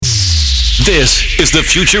This is The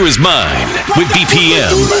Future Is Mine with BPM.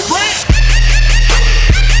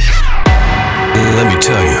 Let me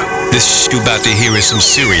tell you, this you about to hear is some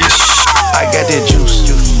serious. I got that juice,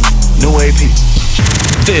 new AP.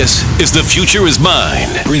 This is The Future Is Mine.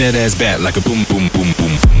 Bring that ass back like a boom, boom, boom,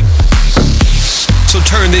 boom. So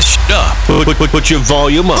turn this shit up. Put your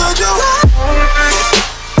volume up.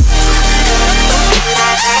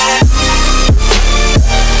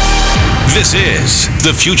 This is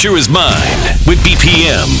The Future Is Mine with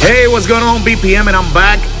BPM. Hey, what's going on, BPM? And I'm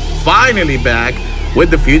back, finally back with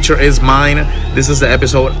The Future Is Mine. This is the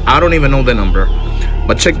episode, I don't even know the number,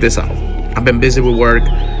 but check this out. I've been busy with work.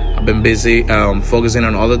 I've been busy focusing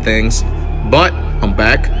on other things, but I'm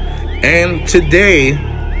back. And today,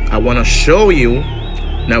 I want to show you.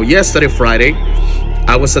 Now, yesterday, Friday,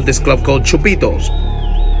 I was at this club called Chupitos.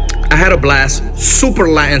 I had a blast, super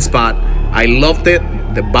Latin spot. I loved it.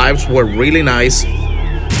 The vibes were really nice.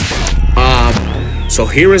 So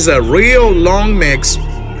here is a real long mix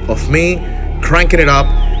of me cranking it up,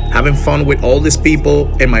 having fun with all these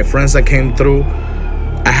people and my friends that came through.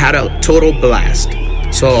 I had a total blast.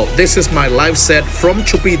 So this is my live set from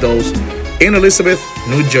Chupitos in Elizabeth,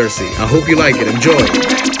 New Jersey. I hope you like it. Enjoy.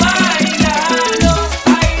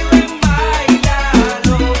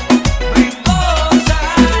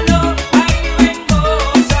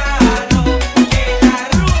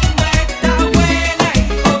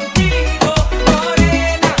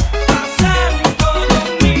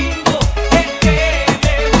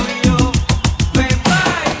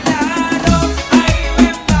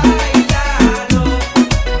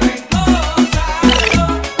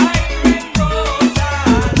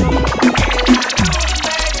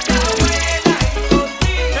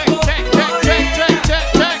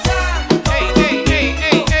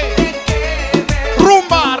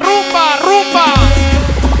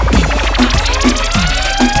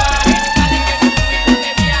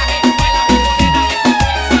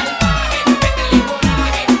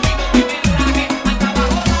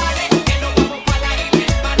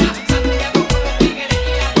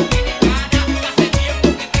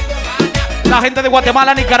 La gente de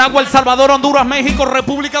Guatemala, Nicaragua, El Salvador, Honduras, México,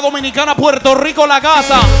 República Dominicana, Puerto Rico en la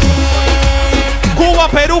casa. Cuba,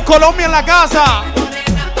 Perú, Colombia en la casa.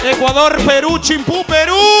 Ecuador, Perú, Chimpú,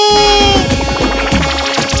 Perú.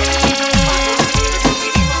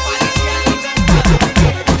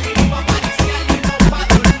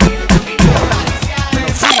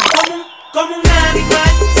 Como un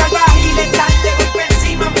animal salvaje y letal, te golpe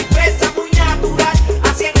encima mi presa muy natural.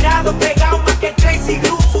 A 100 grados pegado más que Tracy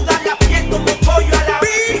Glue. Como pollo a la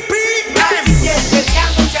así que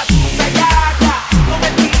peleando se asusta y haga. Con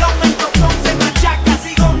el kilómetro se machaca.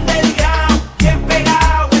 Sigo underground, bien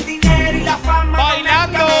pegado. El dinero y la fama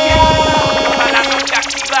bailando. Para los que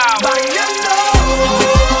activados. Bailando.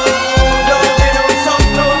 Lo que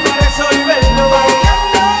nosotros vamos a resolverlo.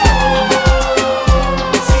 Bailando.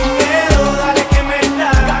 Sin miedo, dale que me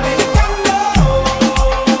da. Calentando.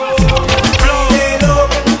 Pide lo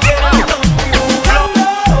que tú quieras.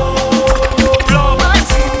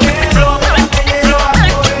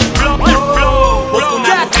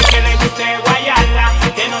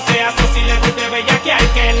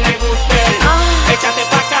 Échate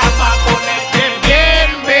pa' acá pa' ponerte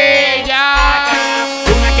bien bellaca.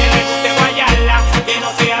 Una que le guste guayala, que no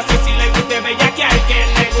sea así si le guste bellaquear, que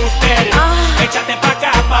le guste. Échate pa'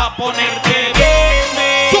 acá pa' ponerte bien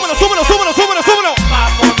bellaca. Súbelo, súbelo, súbelo, súbelo, súbelo. Pa'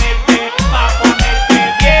 ponerte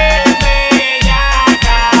bien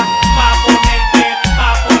bellaca. Pa' ponerte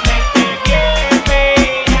bien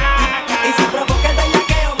bellaca. Y si provoca el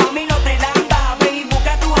bellaqueo, mami, no te lamba. Ve y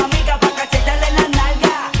busca a tus amigas pa' cachetarle la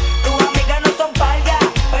nalga. Tus amigas no son palgas,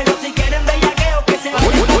 pero si quieren bellaqueo, que se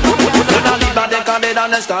vayan. Una libra de cadera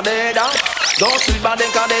en escalera, 2 libras de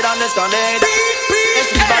cadera en escalera,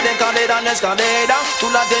 3 libras de cadera en escalera. Tú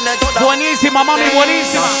la tienes toda. Buenísima, mami,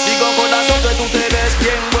 buenísima. Digo corazón que tú te ves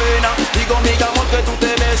bien buena. Digo mi amor que tú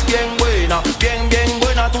te ves bien buena. Bien, bien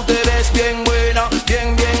buena, tú te ves bien buena.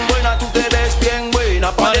 Bien, bien buena, tú te ves bien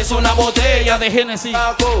buena. Parece una botella de Genesis.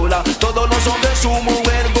 Cola. Todos los hombres su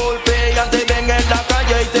mujer golpean. Te ven en la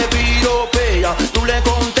calle y te piropea. Tú le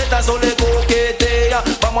contestas o le coquetea.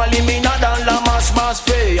 Vamos a eliminar a la más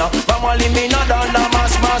fea. Vamos a eliminar a la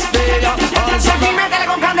más fea. Yankee, métele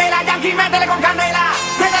con candela, Yankee, métele con candela.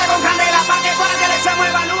 Métele con candela pa' que para que le se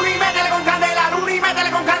mueva. Luli, métele con candela, Luli,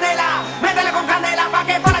 métele con candela. Métele con candela pa'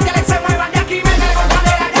 que para que le se mueva. Yankee, métele con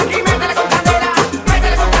candela, Yankee, métele con candela.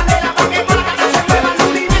 Métele con candela pa' que para que le se mueva.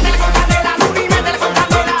 Luli, métele con candela, Luli, métele con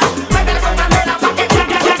candela. Métele con candela pa' que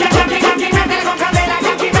Yankee, métele con candela,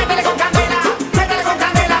 Yankee, métele con candela. Métele con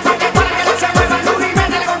candela pa' que para que le se mueva. Luli,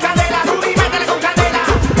 métele con candela, Luli, métele con candela.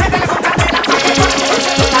 Métele con candela.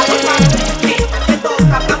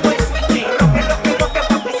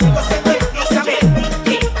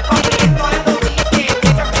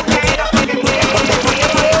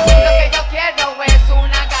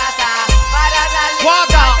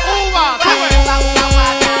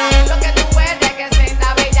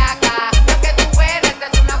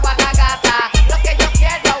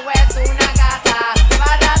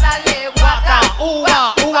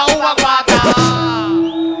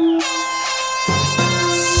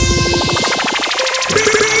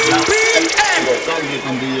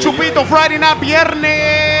 Chupito Friday Night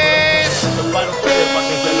viernes. Para ustedes, pa'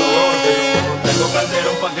 que se lo gocen. Tengo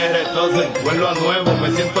calderón pa' que retocen. Vuelvo a nuevo, me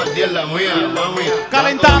siento al día en la mía, mami.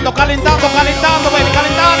 Calentando, calentando, calentando, baby,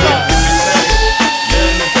 calentando.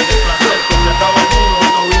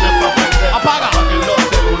 Apaga. Apaguen los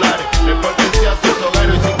celulares, repórtense a sus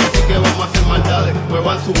hogares. Y sí que vamos a hacer maldades.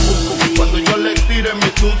 Muevan su cuco. Cuando yo les tire mi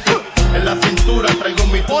sucio, en la cintura traigo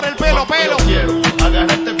mi por el pelo, pelo. Yo quiero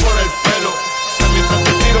agarrarte por el pelo. Mientras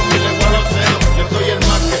te tiro mi lengua a los dedos. Yo soy el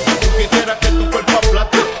más que tú quisieras que tu cuerpo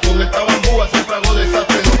aplaste. Con esta bambúa siempre hago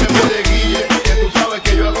desastre. No te me de guille, que tú sabes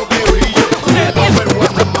que yo hago que brille.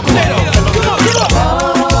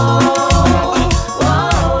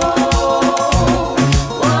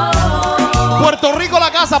 Puerto Rico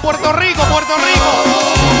la casa, Puerto Rico, Puerto Rico.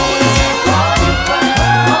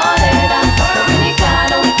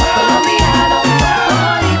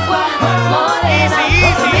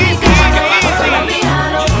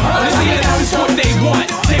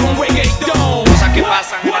 ¿Qué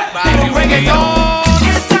pasa en el barrio? Reggaetón.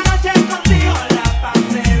 Esta noche contigo la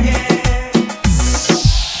pasé bien.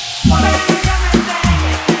 Por eso ya me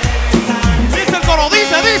enteré. Dice el coro,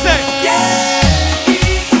 dice.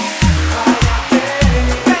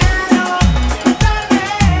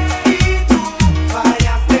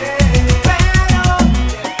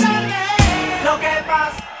 Lo que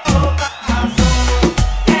pasó, pasó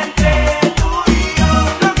entre tú y yo.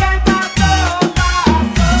 Lo que pasó,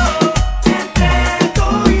 pasó entre tú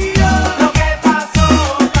y yo. Lo que pasó,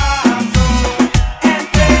 pasó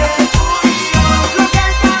entre tú y yo. Lo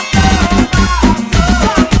que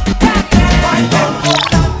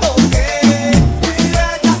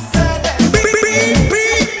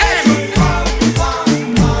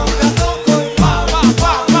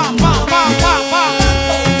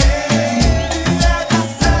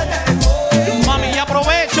Mami, ya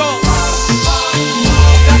aprovecho.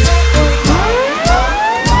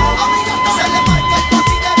 Se le marca el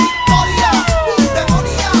pati de victoria.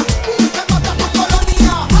 Demonía, te mata tu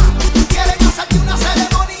colonia. Quieren hacerte una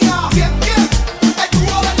ceremonia. Bien, el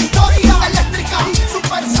dúo de victoria. Eléctrica,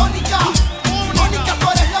 supersónica. Mónica, tú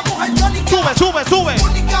eres la mujer tónica. Sube.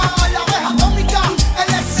 Única, la abeja atómica.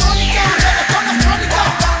 Electrónica, reggaetón crónica.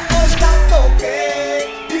 Tanto que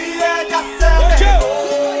ella se dejó.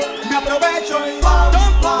 Me aprovecho y pam,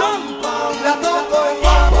 la toco y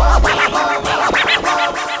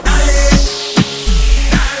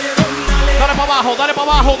Dale para abajo, dale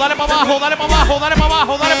para abajo, dale para abajo, dale para abajo, dale para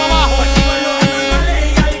abajo, dale para abajo.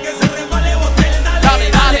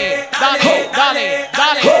 Dale.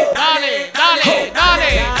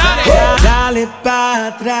 Dale para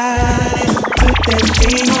atrás, put that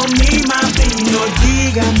thing on me, mami, no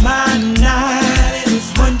diga más nada.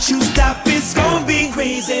 Once you stop, it's gonna be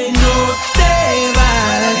crazy. No te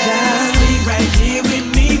vayas, be right here with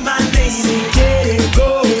me, my lady. Quiere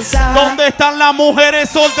gozar. ¿Dónde están las mujeres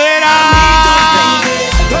solteras?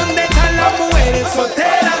 ¿Dónde están las mujeres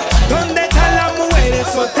solteras? ¿Dónde están las mujeres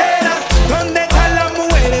solteras? ¿Dónde están las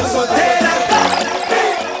mujeres solteras?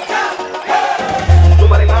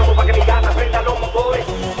 Súmale mambo pa' que mi gata prenda los motores.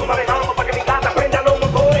 Súmale mambo pa' que mi gata prenda los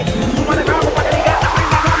motores. Súmale mambo pa' que mi gata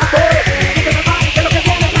prenda los motores. Y que me baje que lo que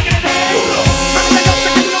viene es la crecer. Mami, yo sé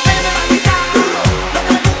que tú no tienes la mitad.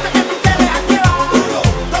 Lo que me gusta es que tú te dejas llevar.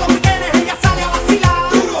 Todos los weekendes ella sale a vacilar.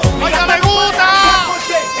 ¡Oiga, me gusta!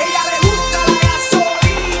 Porque ella le gusta la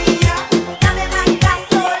gasolina. Dame más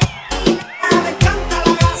gasolina. Le encanta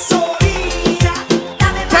la gasolina.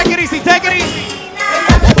 Dame más Take it easy, take it easy.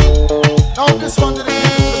 Now this one to the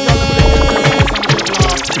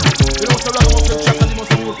you know, so long as check and you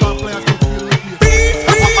must new top players can feel the beat.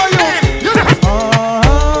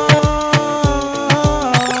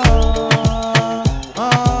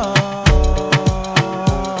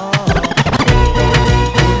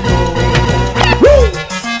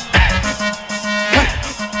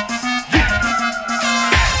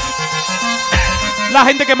 La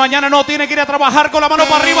gente que mañana no tiene que ir a trabajar con la mano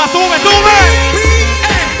para arriba, sube.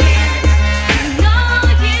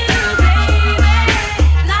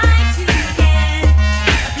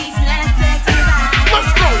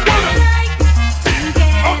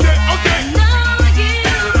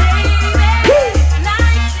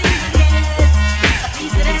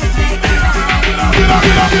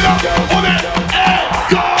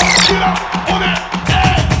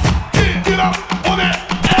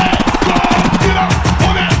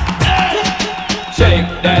 Shake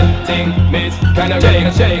that thing, miss. Kinda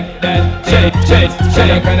shake that, shake,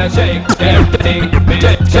 kinda shake that thing, miss.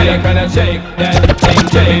 Kinda shake that thing,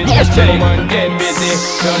 shake. Woman, get busy.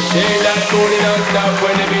 Just shake that booty, don't stop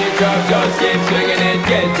when the beat drop. Just keep swinging it,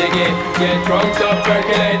 get jiggy. get drunk up,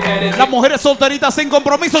 percolate anything. Las mujeres solteritas sin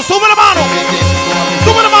compromiso, sube la mano.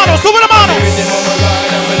 Sube la mano, sube la mano.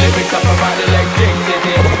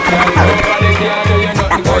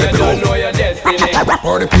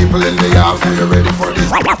 For the people in the house, are you ready for this?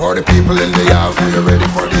 For the people in the house, are you ready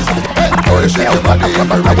for this? For the shake your body if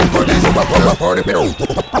you're ready for this.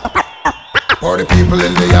 For the people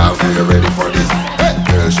in the house, are you ready for this?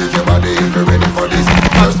 Girl, shake your body if you're ready for this.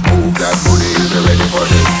 Just move that booty if you're ready for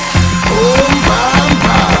this. Boom, bam,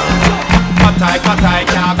 bam. Cut I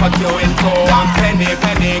can't cut you in two. And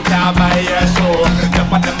penny can't buy your show. The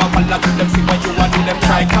part them a follow to them, see what you want, do them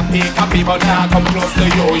try copy, but now come close to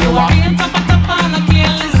you. You are on a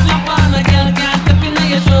girl, slap on a girl, can't step in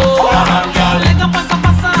your show. Like a pasa.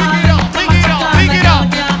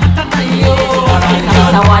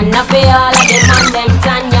 This I wanna feel all of the man them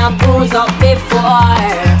turn your bruise up before.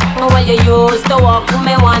 Well, you used to walk with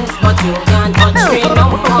me once, but you can't touch me no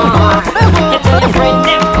more. You tell your friend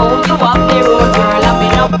them how you walk the road, girl, I've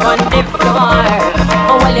been up on the floor.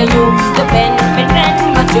 Well, you used to bend me then,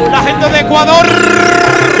 but you. La gente de Ecuador.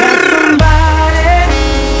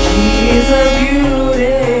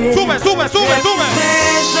 Sube.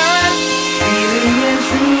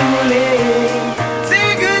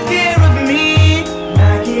 Take good care of me,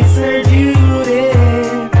 like it's her duty.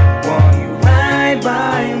 Want you right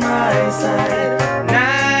by my side,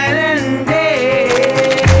 night and day.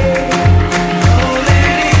 No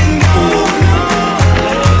letting go,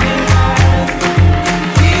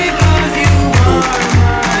 because you are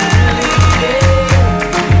my lady.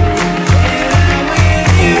 And I'm with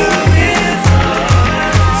you, it's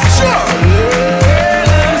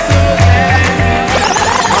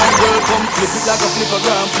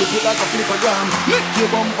Flip it like a flippergram. Make your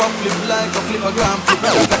bumper flip like a flippergram. Flip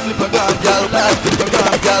like a flippergram. Y'all like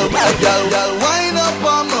flippergram. Y'all wind up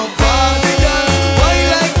on my body, y'all. Why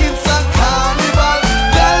like it's a carnival?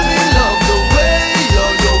 Y'all me love the way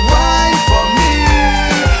you wine for me.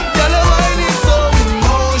 Y'all the wine is so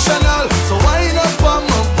emotional. So wind up on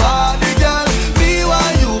my body, y'all. Me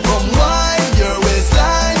while you come wine your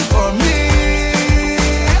waistline for me.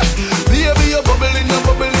 Baby, you're bubbling.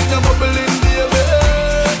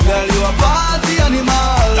 Girl, you a party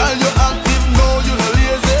animal. Girl, you active, no, you no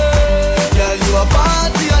lazy. Girl, you a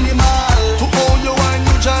party animal. To own your wine,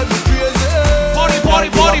 you drive me crazy.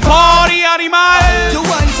 Party animal. You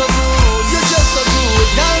wine so good, you just so good.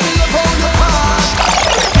 Girl, me love how you party.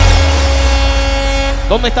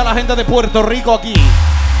 ¿Dónde está la gente de Puerto Rico aquí?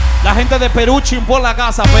 La gente de Perú chimpó en la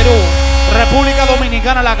casa, Perú. República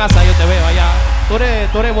Dominicana en la casa, yo te veo allá. Tú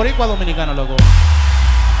eres boricua dominicano, loco.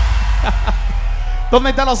 ¿Dónde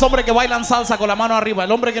están los hombres que bailan salsa con la mano arriba?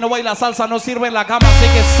 El hombre que no baila salsa no sirve en la cama, así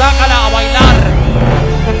que sácala a bailar.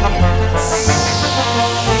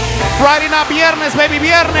 Friday night, viernes, baby,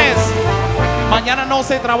 viernes. Mañana no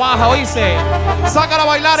se trabaja, oíste. Sácala a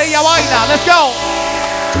bailar, ella baila. Let's go.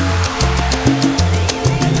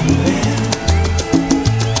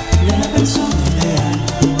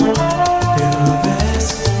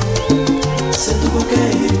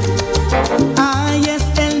 Ay, es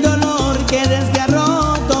el dolor que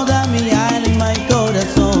desgarró toda mi alma y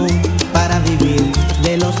corazón para vivir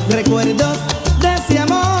de los recuerdos de ese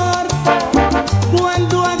amor.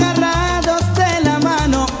 Cuando agarrados de la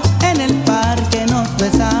mano en el parque nos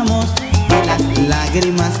besamos y las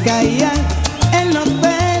lágrimas caían en los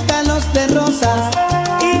pétalos de rosas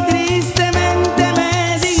y tristemente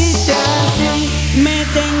me dijiste así: me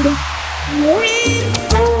tengo que ir.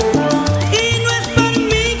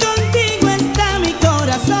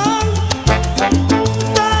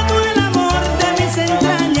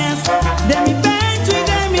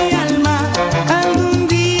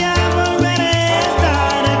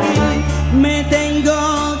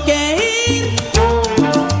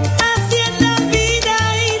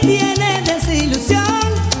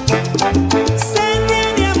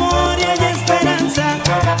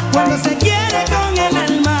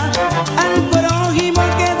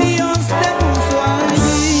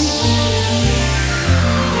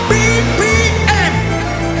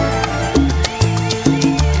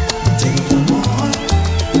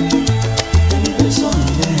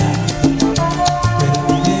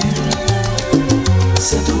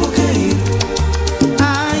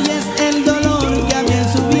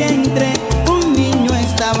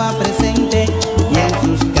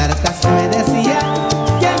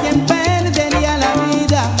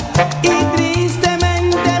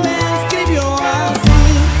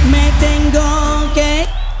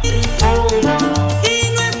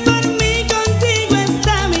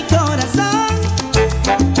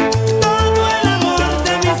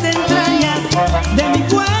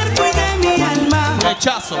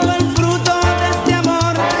 Rechazo. El fruto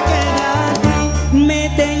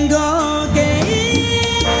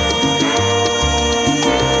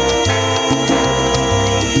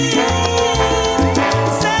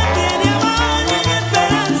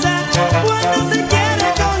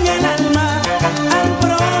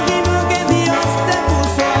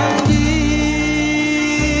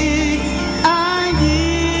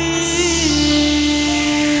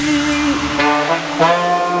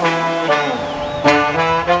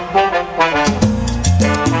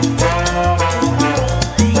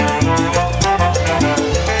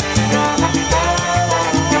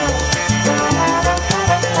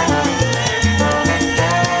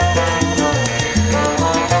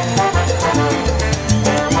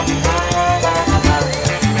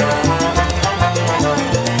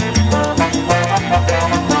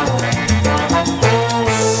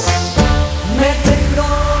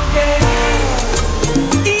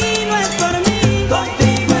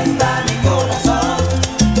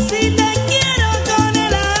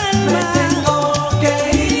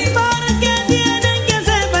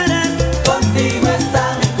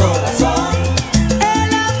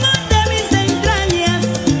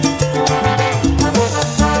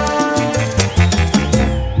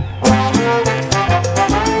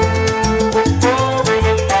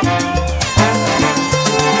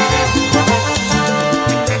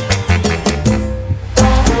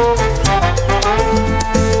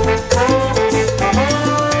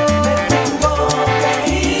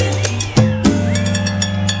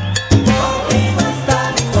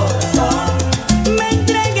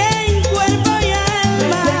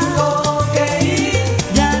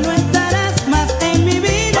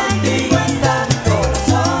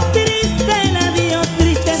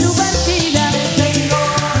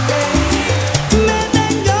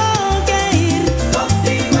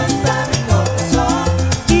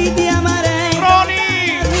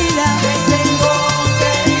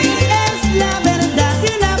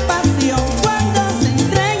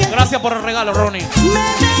Dale, Ronnie.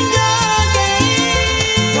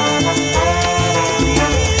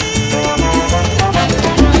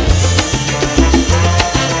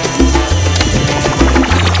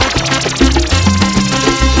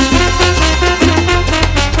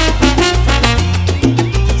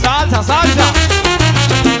 Salsa, salsa.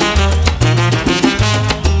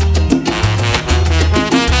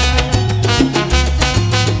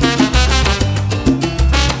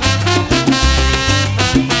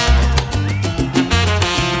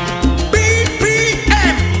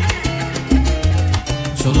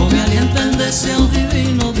 Solo me alienta el deseo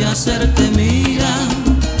divino de hacerte mía,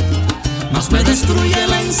 mas me destruye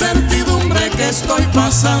la incertidumbre que estoy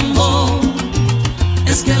pasando.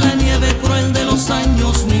 Es que la nieve cruel de los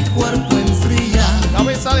años mi cuerpo enfría.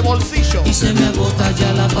 Cabeza de bolsillo. Y se me agota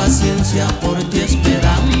ya la paciencia por ti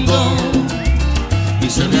esperando. Y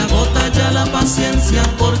se me agota ya la paciencia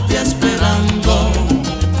por ti esperando.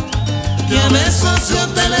 Que a besos yo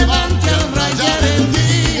te levante al rayar el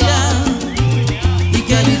día. Y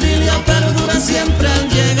que el idilio perdure siempre al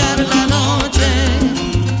llegar la noche.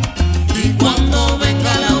 Y cuando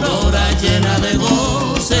venga la aurora llena de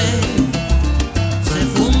goce, se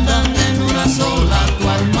fundan en una sola tu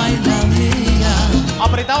alma y la mía.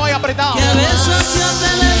 Apretado y apretado. Que a besos yo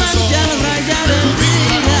te levante al rayar el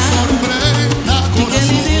día. Y que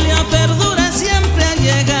el idilio perdure siempre al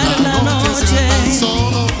llegar la noche.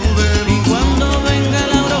 Y cuando venga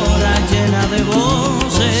la aurora llena de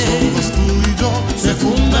goce, se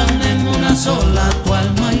fundan en una sola tu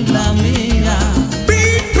alma y la mía.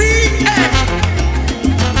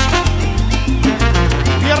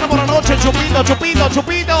 Viernes por la noche, chupito, chupito,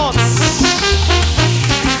 chupito.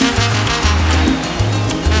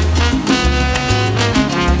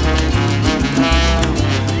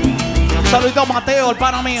 Un saludito a Mateo, el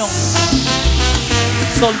pana mío.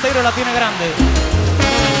 Soltero la tiene grande.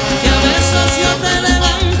 Que a besos yo te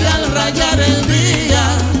levante al rayar el día.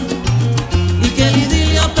 Y que el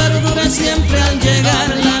idilio perdure siempre al llegar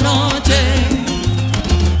la noche.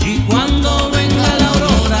 Y cuando venga la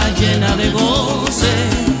aurora llena de goce,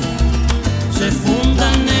 se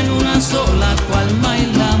fundan en una sola tu alma y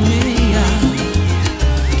la mía.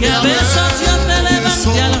 Que a besos yo te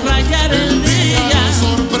levante al rayar el día.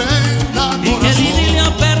 Y que el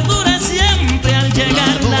idilio perdure siempre al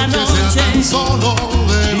llegar la noche.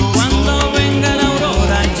 Y cuando venga la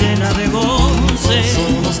aurora llena de goce,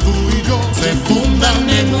 se fundan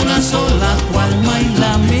en una sola tu alma y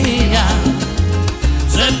la mía.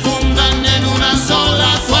 Se fundan en una sola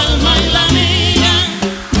tu alma y la mía.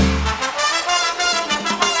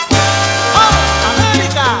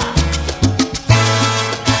 América.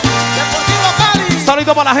 Deportivo Cali.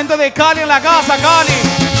 Saludito para la gente de Cali en la casa, Cali.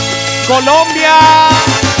 Colombia.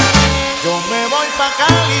 Yo me voy pa'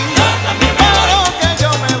 Cali. Yo también me voy. Que yo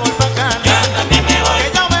me voy pa' Cali. Yo también me voy. Que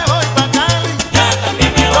yo me voy pa' Cali. Yo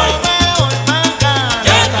también me voy. Yo me voy pa' Cali.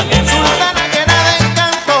 Yo también me voy. Sultana llena de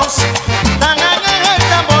encantos, tan alegre y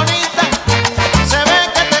tan bonita. Se ve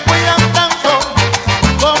que te cuidan tanto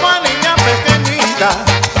como a niña pequeñita.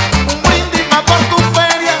 Un brindis más por tu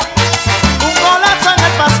feria, un golazo en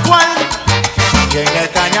el Pascual y en el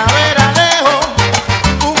Cañaveralejo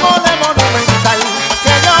un gole monumental.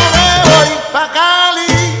 Que yo me voy pa'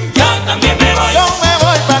 Cali. Yo también me voy. Yo me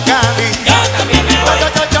voy pa' Cali. Yo también me voy. Yo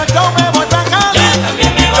me voy pa' Cali. Yo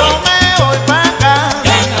también me voy. Yo me voy pa' Cali.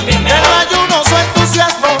 Yo también me El voy. bayuno su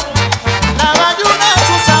entusiasmo, la bayuna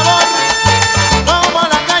su sabor, como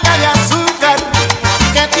la caña de azúcar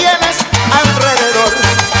que tienes alrededor.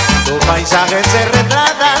 Tu paisaje se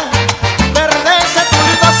retrata, verde ese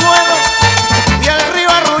tulito suelo y el río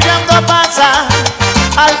arrullando pasa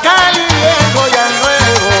al Cali viejo y al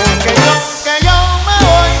nuevo. Que yo me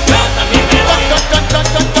voy. Yo también me voy. Yo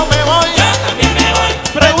me voy. Yo también me voy.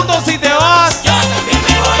 Pregunto si te vas. Yo también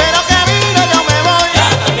me voy. Pero que mire, yo me voy. Yo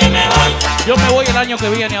también me voy. Yo me voy el año que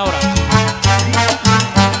viene ahora.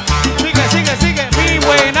 Sigue, sigue, sigue. Mi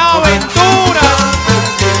Buenaventura.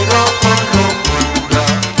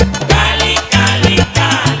 Cali, Cali,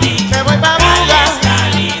 Cali. Me voy pa' Buga.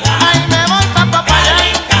 Ay, me voy pa'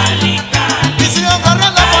 Papayán. Cali, Cali. Y sigo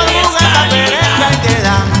corriendo por Buga pa' Pereira y te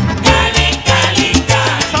dan. Cali, Cali,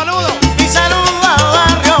 Cali. Saludos. Y saludo a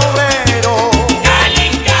Barrio Obrero. Cali,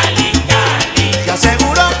 Cali, Cali. Y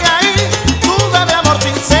aseguro que ahí tú dame amor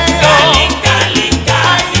sincero. Cali, Cali,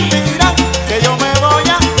 Cali. Ay, mira, que yo me voy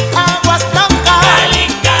a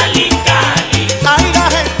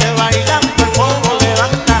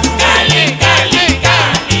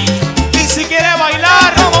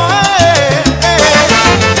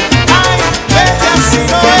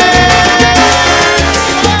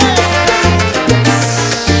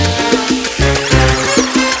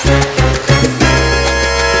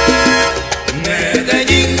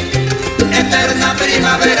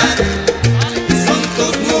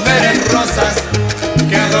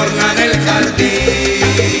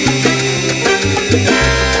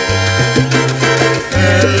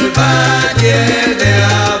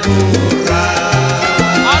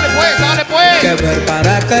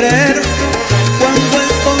querer cuando el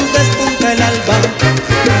sol despunta el alba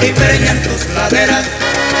y preña en tus laderas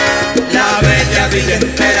la bella villa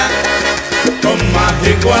entera con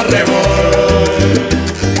mágico arrebol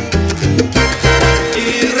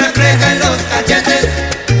y refleja en los cachetes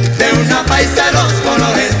de una paisa los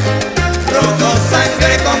colores rojo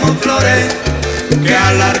sangre como flores que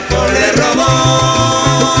al arco le robó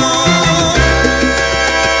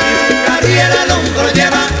y un carriel al hombro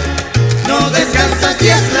lleva no descansa si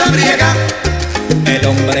es la briega el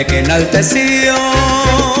hombre que enalteció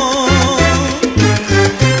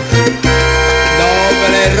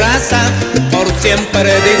doble raza por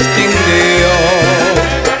siempre distinguió.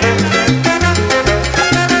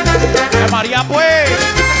 María pues.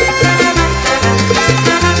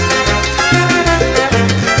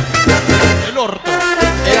 El orto.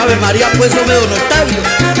 El Ave María pues sobre don Octavio,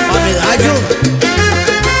 a medallo.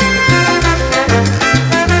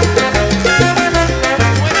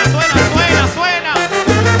 Suena.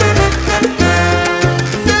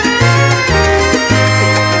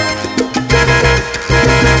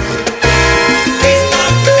 Listo,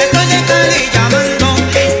 estoy en Cali llamando.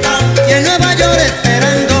 Listo, y en Nueva York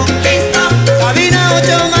esperando. Listo, cabina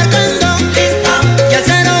 8 marcando. Listo, y el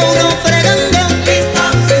 01 fregando. Listo,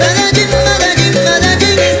 Medellín. Listo,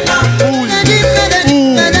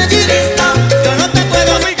 Medellín. Listo, yo no te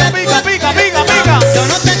puedo pica. yo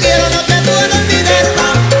no te quiero, no te puedo olvidar.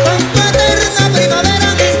 Con tu eterna primavera.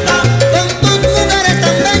 Listo, con tus mujeres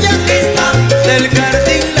tan bellas. Listo, del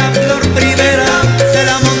jardín la flor primera, de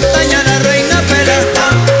la montaña la reina pela.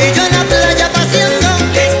 Y yo en la playa paseando.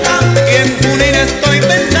 Listo, y en Junín estoy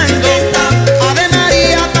pensando. Ave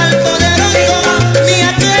María pa'l poderoso, mi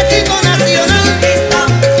Atlético Nacional. Listo,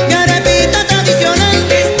 mi arepita tradicional.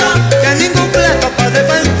 Listo, que ningún plato puede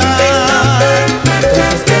faltar.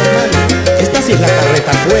 Entonces, ¿qué, hermano? Esta sí es la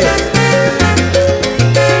carreta, pues.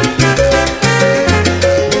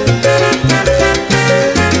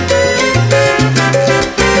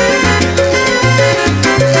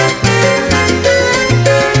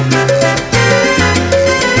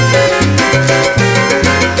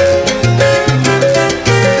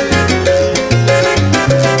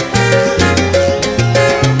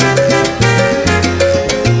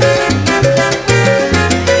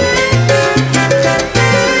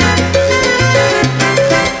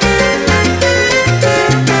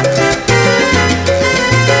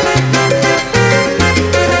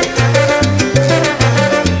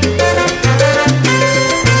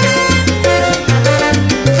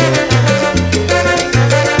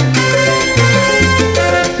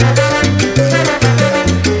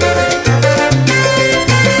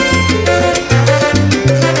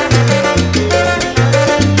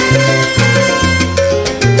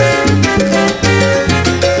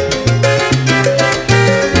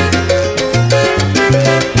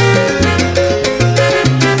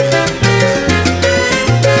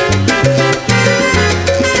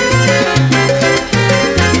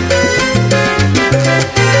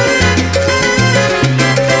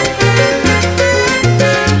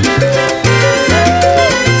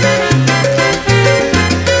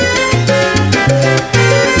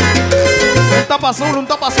 Un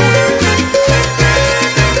tapa azul.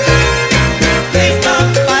 Listo,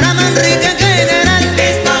 para Manrique en general.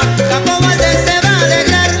 Listo, Campo Valdez se va a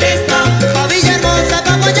alegrar. Listo, pa' Villahermosa,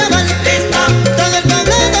 pa' Guayabal. Listo, todo el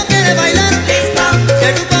poblado quiere bailar. Listo, que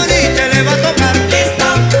tu bonito le va a tocar. Listo,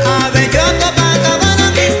 a Bello Copacabana.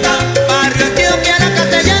 Listo, Barrio Antioquia, la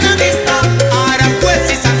Castellana. Listo,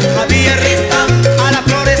 Aranjuez y San Javier. Listo, a la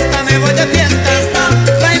Floresta me voy de fiesta. Listo,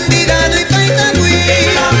 pa' Envigado y pa' Itagüí.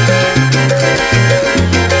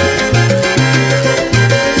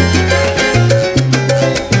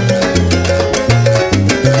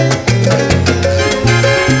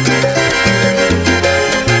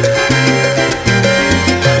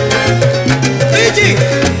 Pichi,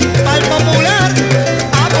 al popular,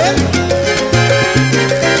 a ver.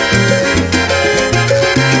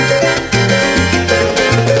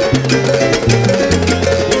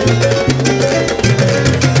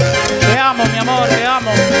 Te amo, mi amor, te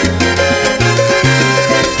amo.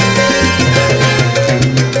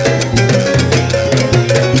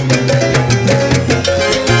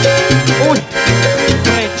 Uy,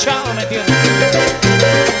 flechado me tiene.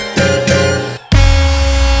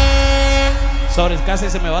 Sorry, casi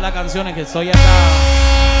se me va la canción, es que estoy acá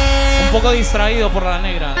un poco distraído por la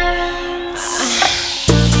negra.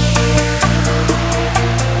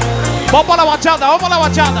 Vamos para la bachata, vamos para la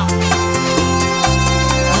bachata.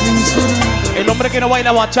 El hombre que no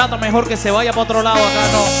baila bachata, mejor que se vaya para otro lado. Acá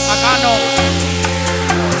no, acá no.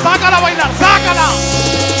 Sácala a bailar, sácala.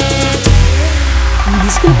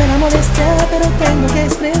 Disculpe la molestia, pero tengo que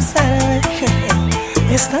expresar.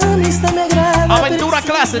 Esta amistad me agrada. Aventura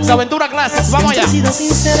Classics, Aventura Classics, vamos allá. He sido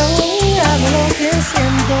sincero y hago lo que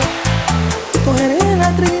siento. Cogeré el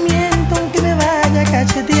atrevimiento aunque me vaya a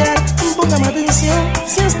cachetear. Póngame atención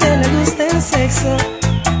si a usted le gusta el sexo.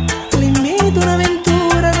 Le invito a una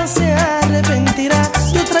aventura, no se arrepentirá.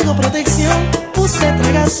 Yo traigo protección, usted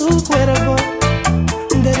traiga su cuerpo.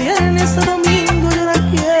 De viernes a domingo yo la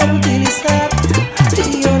quiero utilizar.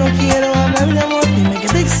 Y yo no quiero hablar de amor, dime que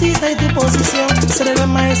te excita y tu posición. Seré el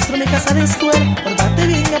maestro en mi casa de escuela, portate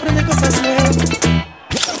bien y aprende cosas nuevas.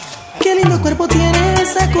 Qué lindo cuerpo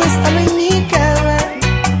tienes, acuéstalo en mi cama.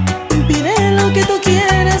 Pide lo que tú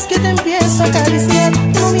quieras, que te empiezo a acariciar.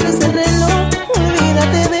 No mires el reloj,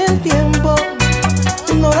 olvídate del tiempo.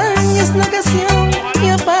 No dañes la ocasión y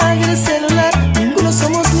apague el celular. Ninguno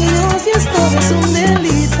somos niños y esto no es un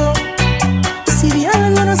delito. Si de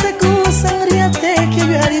algo nos acusan, ríate que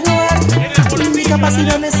yo averiguar. Mi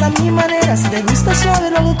capacidad es a mi manera. Si te gusta suave,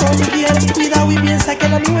 lo hago como quieras. Cuidado y piensa que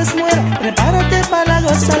la nube es muera. Prepárate para la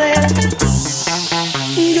gozadera.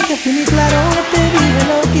 Yo que fui muy claro, te dije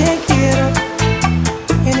lo que quiero.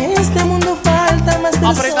 En este mundo falta más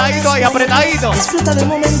personas. Apretadito ahí, apretadito. Disfruta del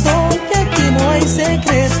momento, que aquí no hay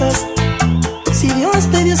secretos. Si Dios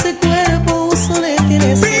te dio ese cuerpo, uso le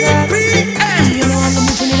tienes que dar. Y yo no ando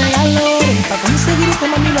mucho ni en el valor. Para conseguirte,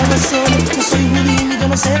 mami, lo hago solo. Yo soy Houdini, yo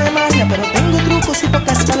no sé de magia, pero tengo trucos y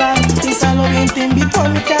pocas palabras. Piénsalo bien, te invito a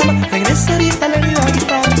mi cama. Regresa ahorita, le digo a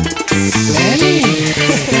guitarra. Lenny.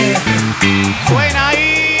 Suena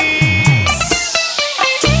ahí.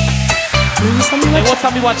 Me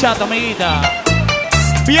gusta mi bachata, amiguita.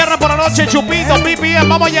 Viernes por la noche, chupito, BPM,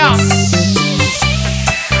 vamos allá.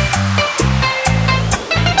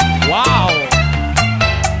 Wow.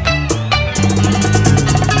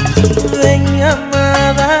 Ven, mi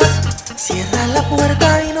amada, cierra la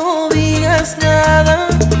puerta y no digas nada.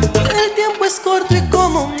 El tiempo es corto y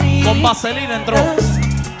como mi. Con vaselina entró.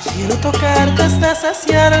 Quiero tocarte hasta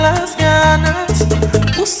saciar las ganas.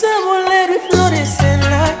 Puse bolero y flores en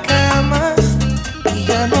la cama. Y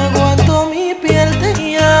ya no aguanto, mi piel te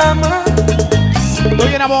llama.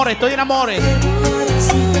 Estoy en amores, estoy en amores.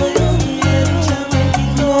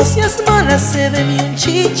 No seas mala, sé de mi un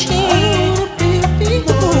chichi.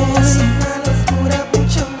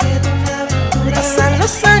 Pasan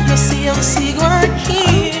los años y aún sigo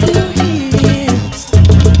aquí.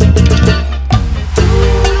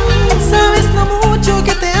 Sabes lo mucho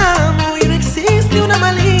que te amo y no existe una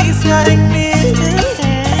malicia en mí.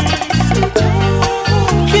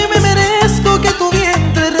 Que me merezco que tu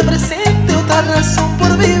vientre represente otra razón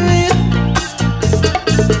por vivir.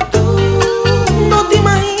 No te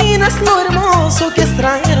imaginas lo hermoso que es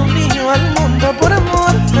traer un niño al mundo por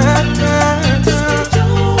amor.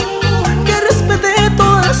 Que respeté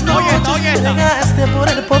todas las noches que negaste por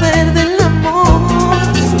el poder del amor.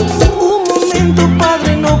 Un momento,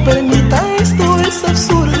 padre, no permita esto, es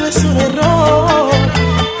absurdo, es un error.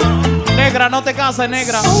 Negra, no te cases,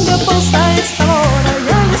 negra. Ponga pausa a esta hora,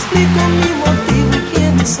 ya le explico mi motivo y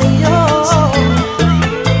quién soy yo.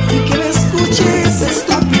 Y que me escuches,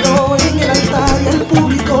 estúpido, en el altar y al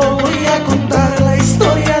público voy a contar la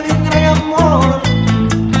historia de un gran amor.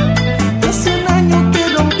 Hace un año que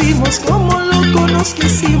rompimos, como locos nos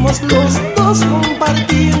quisimos, los dos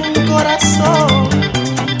compartir un corazón.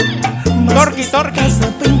 Torqui, Torqui.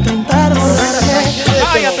 Para intentar volverme.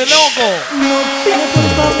 Cállate, loco. No pide por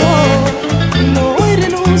favor, no hoy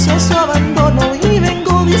renuncio a su abandono y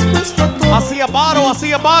vengo dispuesto a todo. Hacía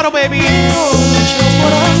paro, baby. Lucho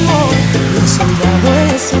por amor. Un soldado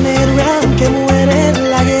es un héroe aunque muere en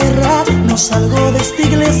la guerra. No salgo de esta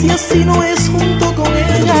iglesia si no es junto con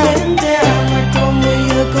ella. Te ama como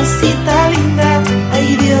yo, cosita linda.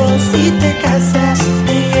 Ay Dios, si te casas,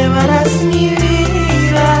 te llevarás mi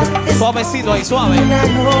vida. Suavecito ahí, suave. Una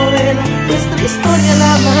novela, nuestra historia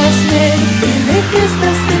la más bella. Dime que esta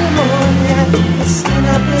ceremonia es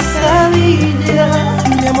una pesadilla.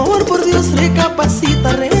 Mi amor, por Dios,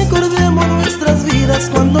 recapacita. Recordemos nuestras vidas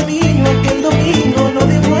cuando niño aquel domingo no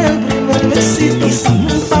dimos el primer besito. Y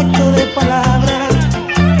sin un pacto de palabras,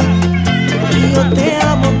 yo te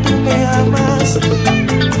amo, tú me amas.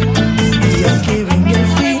 Y aquí venga el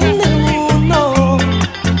fin del mundo.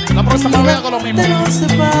 La próxima vez con lo mismo. Nos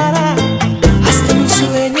separa. Hasta en un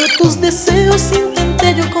sueño tus deseos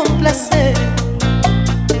intenté yo complacer.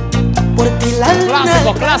 Por ti la luna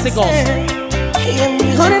Clásicos, clásicos. Y en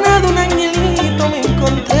mi jornada un angelito me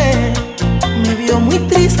encontré. Me vio muy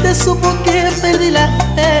triste, supo que perdí la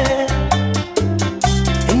fe.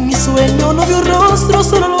 En mi sueño no vio rostro,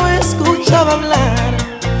 solo lo escuchaba hablar.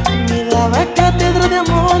 Me daba cátedra de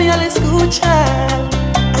amor y al escuchar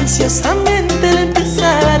Ansiosamente le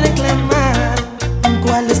empezaba a reclamar: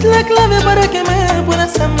 ¿cuál es la clave para que me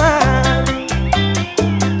puedas amar?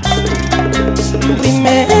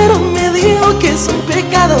 Primero me dijo que es un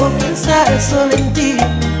pecado pensar solo en ti.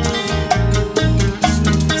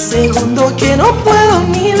 Segundo, que no puedo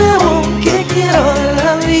ni debo, que quiero dar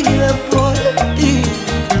la vida por ti.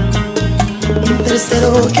 Y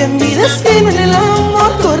tercero, que mi destino en el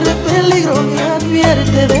amor corre peligro, me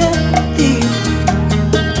advierte de ti.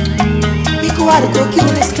 Y cuarto, que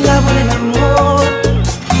un esclavo en el amor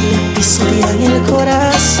le pisotean el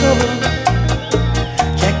corazón.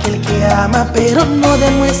 Que aquel que ama pero no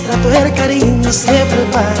demuestra todo el cariño se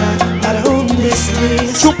prepara para un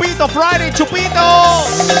desliz. Chupito Friday, Chupito.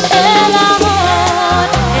 El amor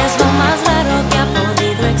es lo más raro que ha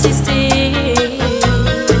podido existir.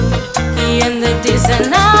 Quien de ti se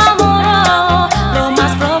enamoró, lo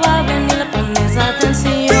más probable ni le pones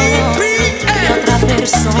atención. Y a otra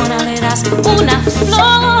persona le das una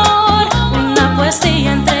flor, una poesía,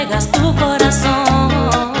 entregas tu corazón.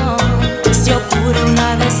 Si ocurre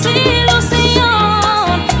una desilusión,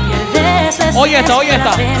 pierdes la Oye esta, oye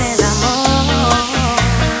esta. esperanza en el amor.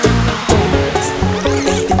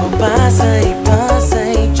 El tiempo pasa y pasa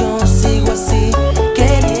y yo sigo así,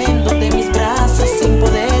 queriéndote mis brazos sin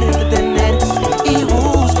poder detener. Y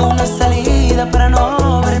busco una salida para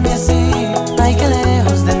no verme así. Ay, que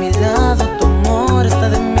lejos de mi lado tu amor está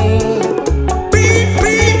de mí.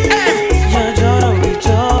 Yo lloro y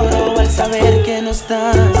lloro al saber que no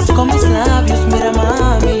estás. Con mis labios, mira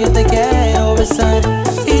mami, yo te quiero besar.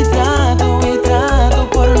 Y trato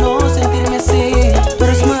por no sentirme así.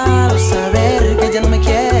 Pero es malo saber que ya no me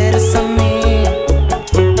quieres a mí.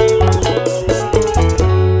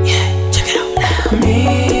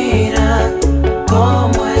 Mira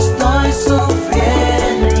cómo estoy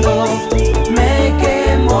sufriendo. Me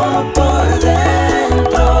quemo por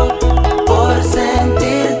dentro por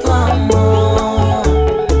sentir tu amor.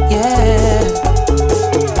 Yeah.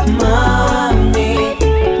 Mami,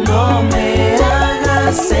 no me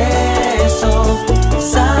hagas eso.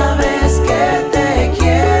 Sabes que te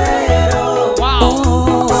quiero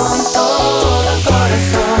con todo el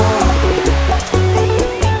corazón.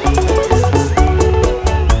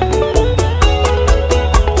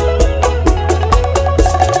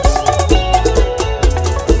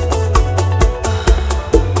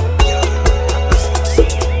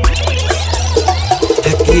 A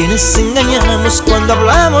quienes engañamos cuando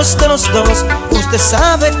hablamos de los dos. Usted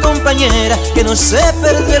sabe, compañera, que no se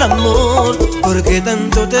perdió el amor. Porque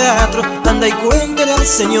tanto teatro, anda y cuéntale al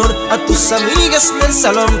Señor. A tus amigas del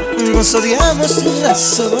salón, nos odiamos sin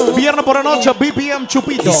razón. Viernes por la noche, BPM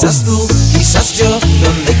Chupito. Quizás tú, quizás yo,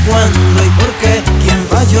 dónde, cuándo y por qué, quién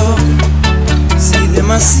falló. Si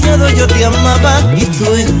demasiado yo te amaba y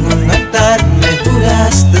tú en un altar me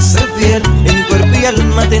juraste ser fiel. En cuerpo y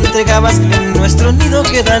alma te entregabas, en nuestro nido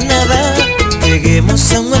queda nada.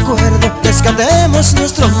 Lleguemos a un acuerdo, rescatemos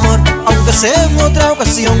nuestro amor, aunque sea en otra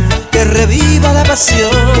ocasión, que reviva la pasión.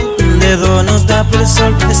 Dedo nos da por el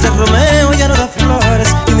sol, este Romeo ya no da flores,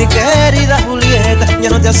 y mi querida Julieta ya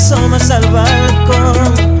no te asomas al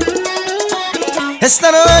balcón.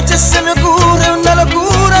 Esta noche se me ocurre una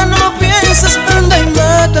locura, no lo pienses, anda y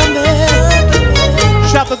mátame.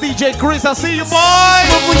 Shout to DJ Chris, I see you, boy.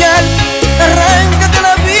 Puñal, arráncate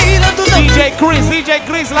la vida, tú DJ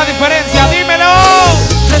Chris, la diferencia, dímelo.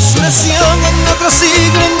 Resurrección en otro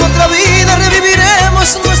siglo, en otra vida,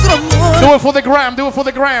 reviviremos nuestro amor. Do it for the gram, do it for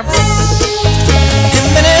the gram.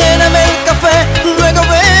 Envenéname el café, luego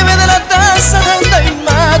bebe de la taza, anda y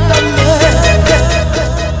mátame.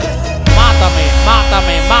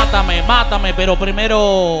 Mátame, pero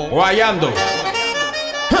primero. Guayando.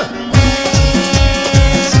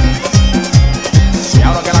 Y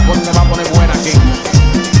ahora que la cosa se va a poner buena aquí.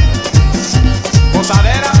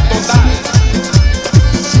 Gozadera total.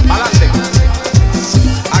 Adelante.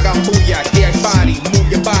 Hagan bulla, aquí hay party. Move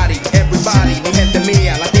your body, everybody. Mi gente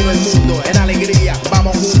mía, latino el mundo, en alegría.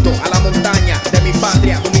 Vamos juntos a la montaña de mi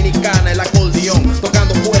patria dominicana, el acordeón,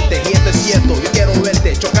 tocando fuerte. Y esto es cierto, yo quiero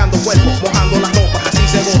verte chocando cuerpos, mojando las ropas. Así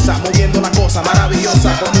se goza, moviendo la cosa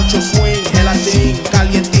maravillosa, con mucho swing, gelatín,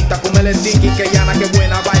 calientita, con el sticky, que llana, que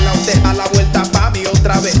buena, baila usted a la vuelta pa' mí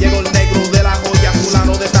otra vez. Llegó el negro de la joya,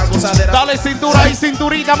 fulano de esta gozadera. Dale cintura y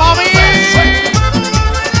cinturita, mami.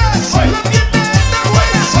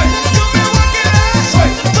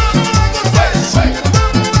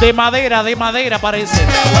 De madera parece.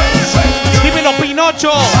 Dímelo,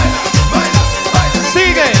 Pinocho.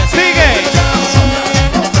 Sigue.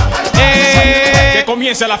 Que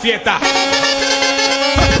comience la fiesta.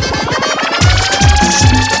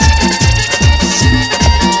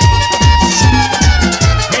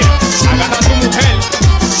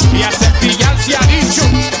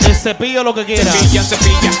 cepillo lo que quiera. Cepilla,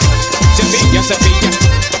 cepilla, cepilla, cepilla,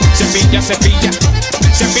 cepilla, cepilla,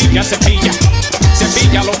 cepilla, cepilla,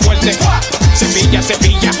 cepilla lo fuerte, cepilla,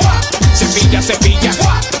 cepilla, cepilla, cepilla,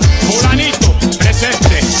 fulanito,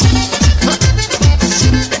 presente.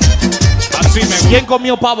 Así me gusta. ¿Quién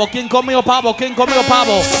comió pavo? ¿Quién comió pavo? ¿Quién comió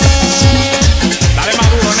pavo? Dale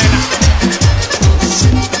maduro, nena.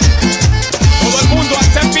 Todo el mundo a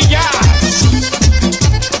cepillar.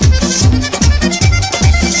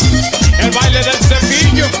 El baile del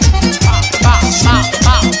cepillo. A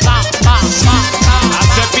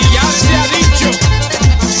cepillar se ha dicho.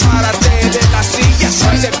 Párate de la silla,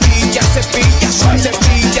 cepilla, cepilla,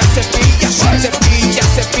 cepilla, cepilla, cepilla,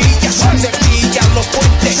 cepilla, cepilla los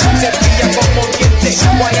puentes, cepilla como dientes,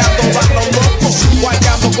 guayando van los locos,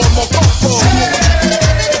 guayando como coco.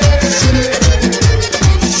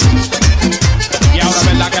 Y ahora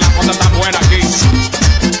verdad que la cosa está buena aquí.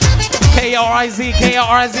 KRIZ,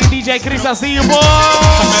 DJ Chris, así, boy.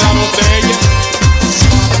 Pásame la botella.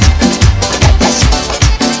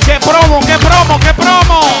 ¡Qué promo, qué promo, qué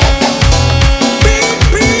promo!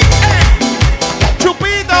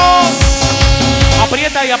 ¡Chupitos!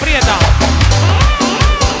 Aprieta y aprieta.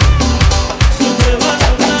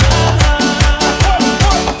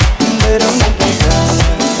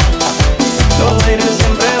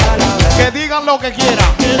 Que digan lo que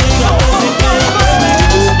quieran.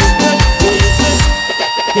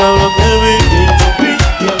 Que hablan de mí,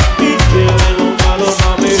 y que de lo malo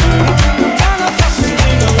a mí.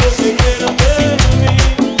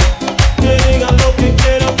 Que digan lo que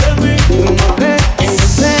quieran de mí.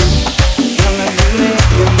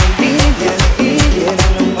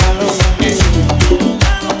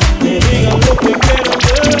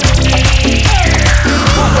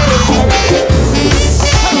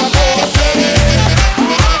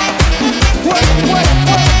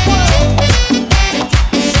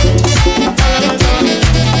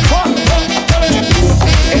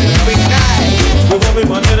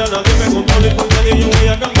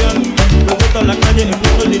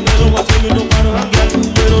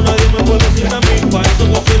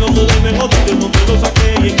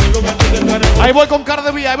 Ahí voy con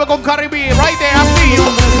Cardi B, ahí voy con Cardi B, right there, I see you.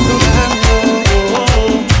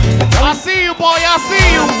 I see you, boy, I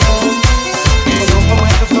see you.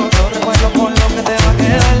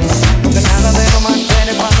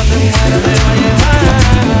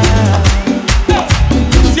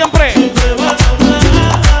 Siempre.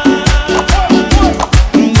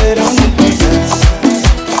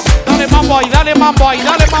 Dale mambo ahí, dale mambo ahí,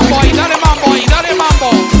 dale mambo ahí, dale mambo ahí, dale mambo.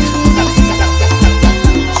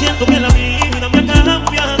 Siento que la vida me ha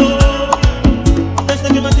cambiado desde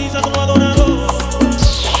que me has como adorado.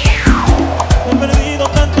 He perdido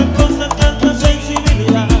tantas cosas, tanta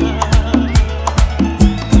sensibilidad.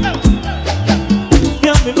 Y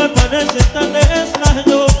a mí me parece tan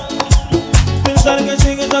extraño pensar que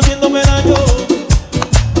sigues haciéndome daño.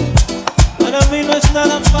 Para mí no es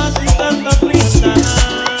nada fácil tanta prisa.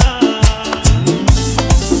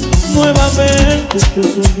 Nuevamente te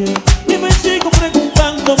soñé y me sigo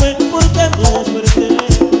preguntándome por qué me desperté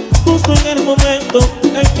justo en el momento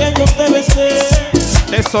en que yo te besé.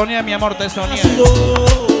 Te soñé, mi amor, te soñé.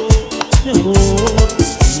 Mi amor,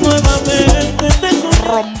 nuevamente te soñé.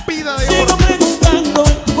 Rompida de sigo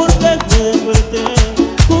preguntándome por qué me desperté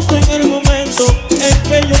justo en el momento en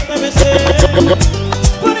que yo te besé.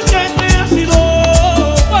 ¿Por qué me has ido?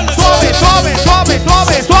 Suave, suave, suave,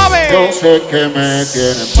 suave, suave. Yo sé que me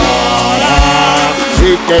tienes mala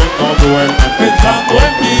y que no duermes pensando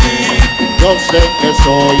en mí. Yo sé que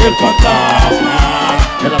soy el fantasma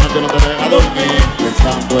que la noche no te deja dormir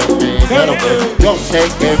pensando en mí. Pero que yo sé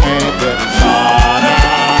que me tienes mala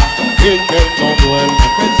y que no duermes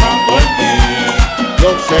pensando en mí. Yo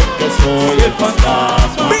sé que soy el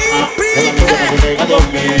fantasma que la noche no te deja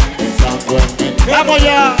dormir pensando en mí. ¡Vamos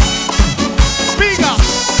ya! ¡Pica!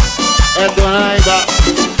 Esto es nada.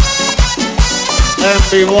 En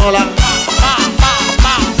Vibola,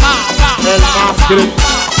 el Mascri.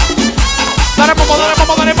 Dale mambo, dale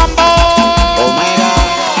mambo, dale mambo. Omega,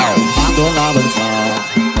 ando la verdad,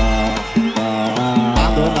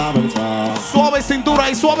 ando la verdad. Suave cintura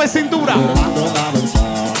y suave cintura. Ando la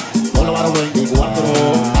verdad, con los varos 24,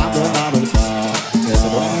 ando la verdad. Que se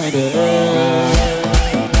puede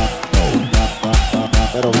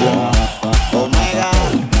pero bien, Omega,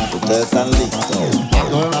 ustedes están listos.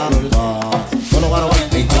 Ando la verdad, con los varos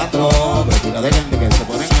 24, vestida de gente que se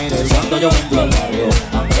ponen a ir cuando yo entro al barrio.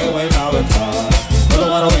 Ando en la verdad, con los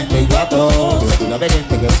varos 24, vestida de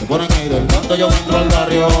gente que se ponen a ir cuando yo entro al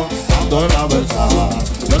barrio. Ando en la verdad,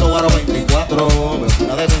 con los varos 24,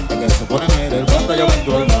 vestida de gente que se ponen a ir cuando yo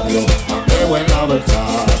entro al barrio. Ando paseo en la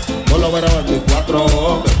Versace. Con los veros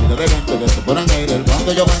 24, vestidos de gente que se ponen a ir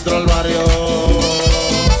cuando yo entro al barrio.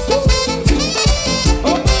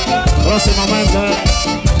 Próximamente,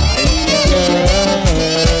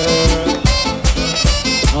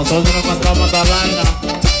 nosotros nos encontramos esta vaina.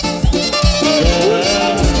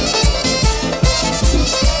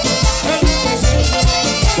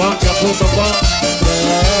 Juancha.com,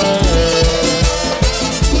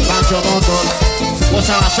 Pancho Motor,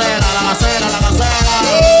 usa la cera.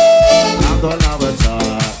 Ando en la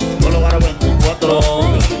Versace, con los bares 24,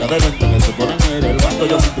 la de gente que se ponen a ir el bando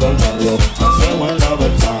yo entro al barrio. Paseo en la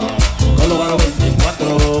Versace, con los bares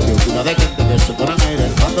 24, la de gente que se ponen a ir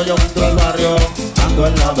el bando yo entro al barrio. Ando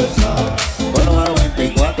en la Versace, con los bares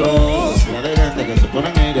 24, la de gente que se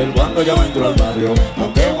ponen a ir el bando yo entro al barrio.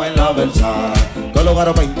 Paseo en la Versace, con los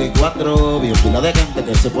bares 24, la de gente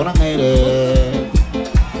que se ponen a ir.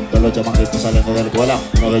 Los chamaquitos saliendo de la escuela,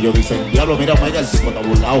 uno de ellos dice, diablo, mira, Omega, el tipo está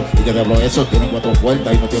burlado. Y que diablo eso, tiene 4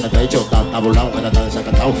 puertas y no tiene techo, está burlado, mira, está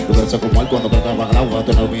desacatado. Yo creo como él cuando presta bagalao, va a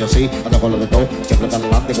tener mío así, anda con lo de todo, siempre está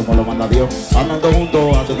adelante como lo manda Dios. Andando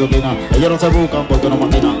juntos, haciendo esquina, ellos no se buscan porque no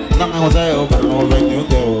maquinan. Andan en joseo, pero no ven ni un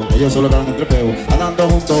dedo, ellos solo están entre peos. Andando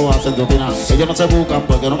juntos, haciendo esquina, ellos no se buscan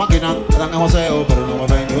porque no maquinan. Andan en joseo, pero no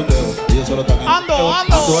ven ni un dedo, ellos solo están entre peos.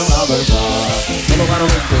 Ando en la verdad, solo gano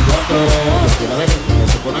 24, la de gente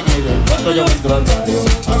que se ponen a ir cuando yo entro al barrio.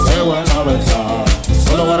 Paseo en la Versace,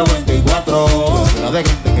 solo gano 24, la de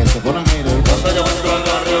gente que se ponen a ir cuando yo entro al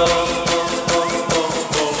barrio.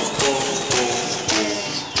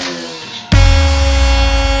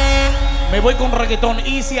 Me voy con reggaetón,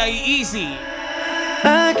 Easy ahí, Easy.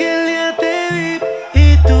 Aquel día te vi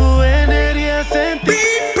y tu energía sentí.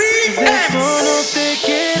 De solo te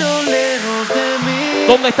quiero lejos de mí.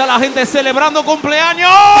 ¿Dónde está la gente celebrando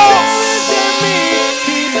cumpleaños?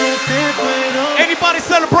 Anybody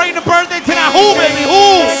celebrating a birthday tonight? Who, baby?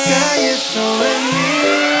 Who?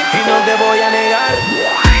 Y no te voy a negar.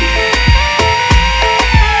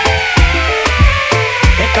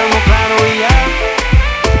 Estamos claros y ya.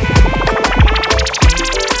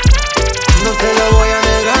 No te lo voy a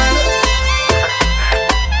negar.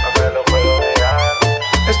 No te lo puedo negar.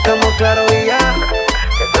 Estamos claros y ya.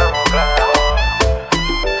 Estamos claros.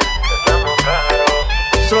 Estamos claros.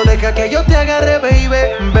 Solo deja que yo te agarre, baby.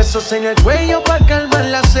 Besos en el cuello pa' calmar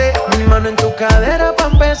la sed. Mi mano en tu cadera pa'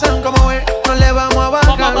 empezar como es. No le vamos a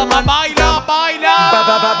bajar. Baila,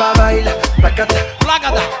 baila. Baila, placata,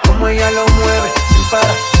 placata. Como ella lo mueve, sin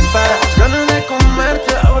parar, sin parar. Las ganas de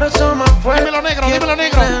comerte, ahora son más fuertes. Dímelo negro, dímelo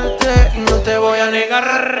negro. Y no te voy a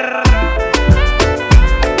negar.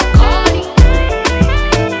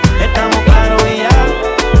 Estamos claros y ya.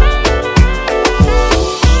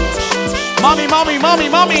 Mami, mami, mami,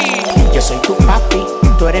 mami. Yo soy tu papi,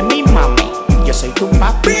 tú eres mi mami. Yo soy tu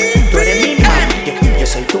papi, tú eres mi mami. Yo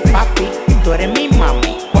soy tu papi, tú eres mi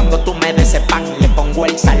mami. Cuando tú me des ese pan, le pongo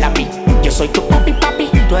el salami. Yo soy tu papi, papi,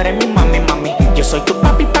 tú eres mi mami, mami. Yo soy tu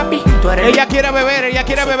papi, papi, tú eres ella quiere beber, ella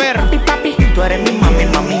quiere beber. Papi, papi, tú eres mi mami,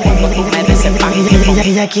 mami. Cuando tú me des ese pan,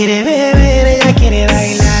 ella quiere beber, ella quiere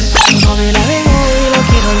bailar. No me la dejó y lo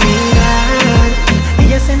quiero olvidar.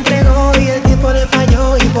 Ella se entregó y el tipo le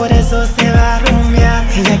falló y por eso se va a rumbear.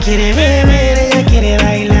 Ella quiere beber, ella quiere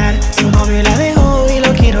bailar. Su novio la dejó y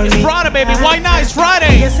lo quiero olvidar. Friday, baby, why not? It's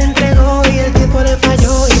Friday. Ella se entregó y el tipo le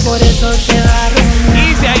falló y por eso se va a rumbear.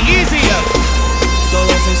 Easy, easy.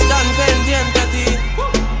 Todos están pendientes a ti,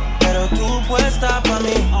 pero tú puesta pa'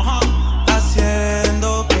 mí,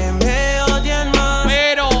 haciendo que me odien más.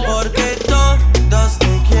 Pero porque todos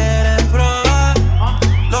te quieren probar.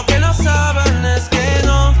 Lo que no saben es que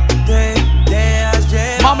no te dejas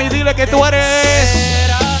llevar. Mami, dile que tú eres.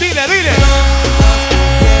 Dile, dile.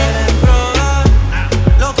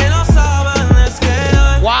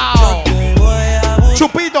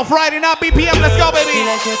 Chupito, Friday night, BPM, let's go, baby.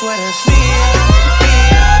 Dile que tú eres mía,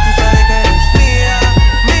 mía, tú sabes que eres mía,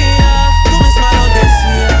 mía. Tú misma lo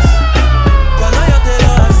decías cuando yo te lo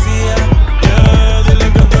hacía. Yeah, dile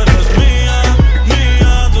que tú eres mía,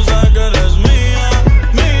 mía, tú sabes que eres mía,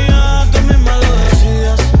 mía. Tú misma lo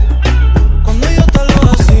decías cuando yo te lo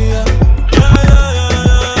hacía.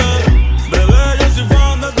 Bebé, yo soy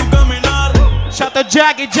fan de tu caminar. Shout to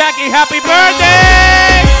Jackie, Jackie, happy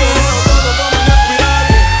birthday.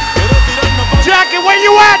 Jackie, where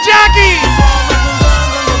you at, Jackie?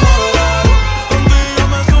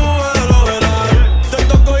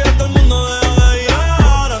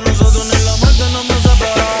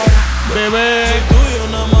 Bebé.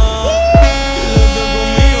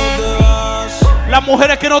 Las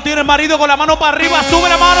mujeres que no tienen marido con la mano para arriba, sube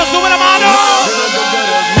la mano, sube la mano.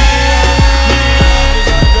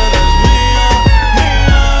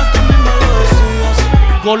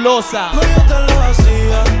 Golosa. No, yo te lo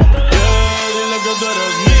hacía. Dile que tú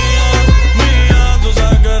eres mía, mía. Tú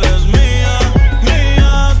sabes que eres mía,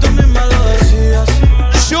 mía. Tú misma lo decías.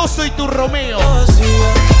 Yo soy tu Romeo.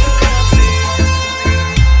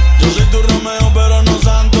 Yo soy tu Romeo, pero no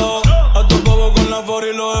santo. A tu bobo con la for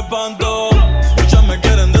y los espanto. Muchas me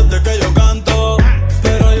quieren desde que yo canto,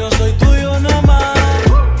 pero yo soy tuyo nada más.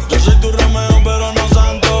 Yo soy tu Romeo, pero no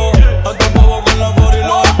santo. A tu bobo con la for y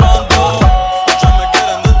los espanto. Muchas me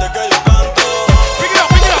quieren desde que yo canto.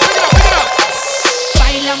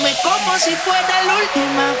 Báilame como si fuera la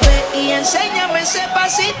última vez y enséñame ese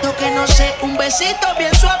pasito que no sé, un besito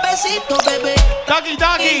bien suavecito, bebé. Doggy,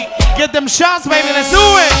 doggy, get them shots, baby, let's do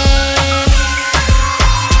it.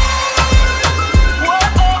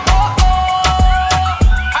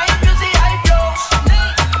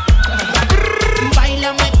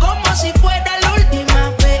 Báilame como si fuera la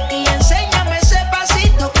última vez y enséñame ese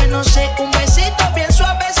pasito que no sé, un besito bien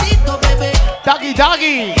suavecito, bebé. Doggy,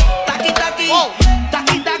 doggy. Taki, taki,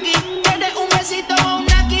 taki, taki. Tienes un besito o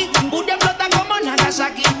un aquí. Booty explota como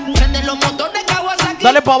Nagasaki. Prende los motores Kawasaki.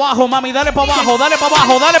 Dale pa' abajo, mami, dale pa' abajo, dale pa'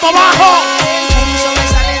 abajo, dale pa' abajo.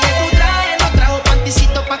 Sobresale de tu traje. No trajo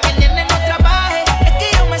panticito pa' que el nene no trabaje. Es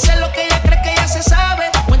que yo me sé lo que ella cree que ya se sabe.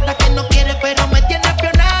 Cuenta que no quiere pero me tiene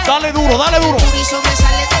espionaje. Dale duro, dale duro. Y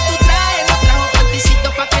sobresale de tu traje. No trajo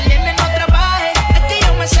panticito pa' que el nene no trabaje. Es que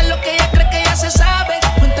yo me sé lo que ella cree que ya se sabe.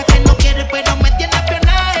 Cuenta que no quiere pero me tiene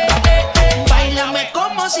espionaje. Báilame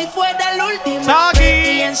como si fuera la última Taki. vez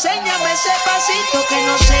y enséñame ese pasito que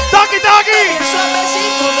no sé. Taki, taki. Bien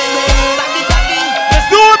suavecito, bebé. Taki, taki. Let's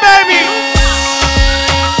do it, baby.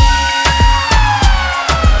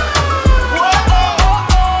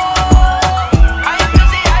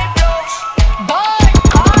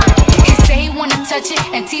 He say he wanna touch it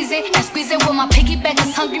and tease it and squeeze it. When my piggyback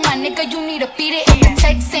is hungry, my nigga, you need to feed it. If the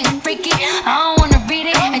text ain't freaky, I don't wanna read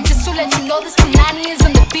it. And just to let you know, this Punani is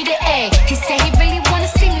undefeated. Ayy, he said he really wanna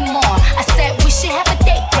see me more. I said we should have a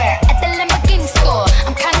date where at the Lamborghini store.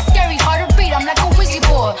 I'm kinda scary, hard to read. I'm like a Ouija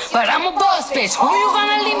board, but I'm a boss bitch. Who you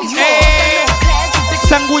gonna leave me for?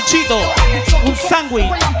 Sandwichito, un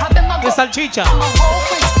sándwich de salchicha. I'm a whole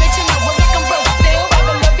French bitch and I work like I'm broke still.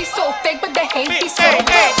 The love be so fake, but the hate be so real.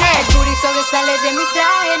 El booty sobresale de mi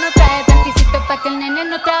traje. No trae panticito pa' que el nene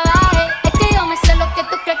no trabaje. Es que yo me sé lo que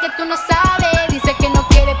tú crees que tú no sabes. Dice que no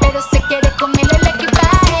quiere, pero se quiere comerle el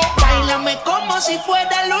equipaje. Báilame como si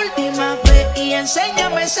fuera la última vez y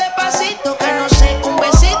enséñame ese pasito que no sé, un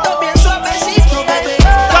besito bien suavecito, bebé.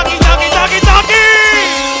 Taki, taki, taki, taki.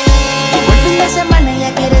 Llegó el fin de semana y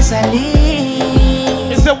ya quiere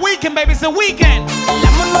salir. It's the weekend, baby, it's the weekend.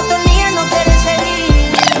 La monotonía no quiere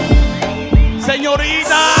seguir.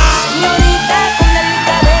 Señorita. Señorita con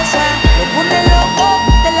delicadeza, me pone loco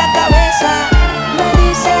de la cabeza. Me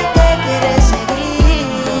dice que quiere seguir.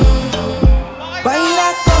 Baila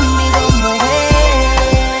conmigo, mujer,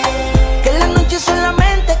 que la noche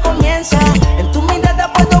solamente comienza. En tu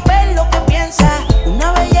mirada puedo ver lo que piensas.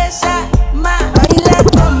 Una belleza más. Baila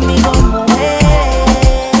conmigo, mujer,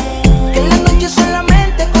 que la noche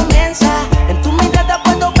solamente comienza. En tu mirada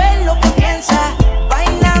puedo ver lo que piensas.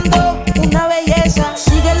 Bailando una belleza.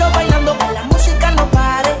 Síguelo bailando, que la música no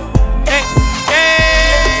pare.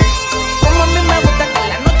 Como a mí me gusta que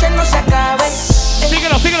la noche no se acabe.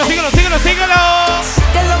 Síguelo, síguelo, síguelo, síguelo, síguelo.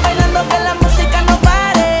 Síguelo bailando, que la música no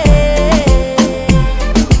pare.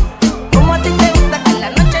 Como a ti te gusta que la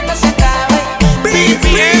noche no se acabe.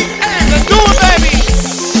 Let's do it, baby.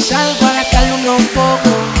 Salgo a la calle un poco.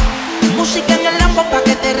 Música en el lambo pa'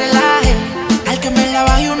 que te relajes. Al que me la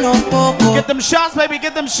baje unos poco. Get them shots, baby,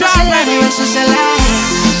 get them shots, Se la baby. bebe, eso se la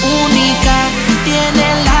única,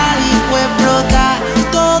 tiene la disco explota.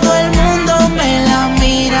 Todo el mundo me la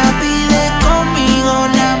mira, pide conmigo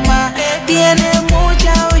nada más. Tiene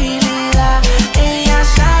mucha habilidad, ella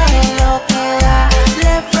sabe lo que da.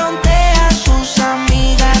 Le frontea a sus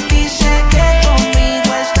amigas, dice que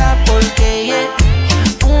conmigo está porque ella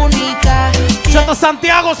es única. Shout out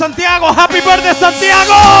Santiago, Santiago, happy birthday,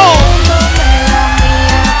 Santiago.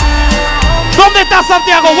 ¿Dónde está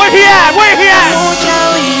Santiago? Where he at? Where he at? Mucha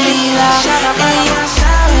habilidad, ella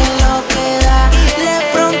sabe lo que da. Le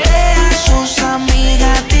frontea a sus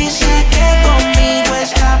amigas, dice que conmigo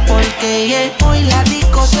está porque ella hoy la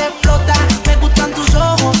disco se explota. Me gustan tus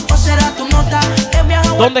ojos, o será tu nota. He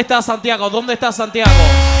viajado. ¿Dónde está Santiago? ¿Dónde está Santiago?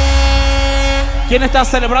 ¿Quién está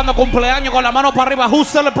celebrando cumpleaños con la mano para arriba? Who's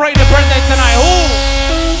celebrating birthday tonight? Who?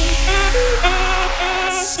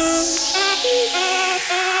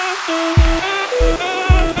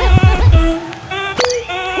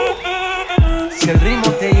 Si el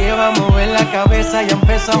ritmo te lleva a mover la cabeza, ya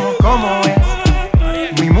empezamos como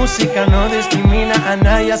es. Mi música no discrimina a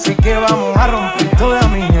nadie, así que vamos a romper. Toda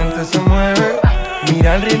mi gente se mueve,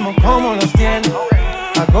 mira el ritmo como los tiene.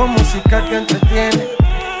 Hago música que entretiene.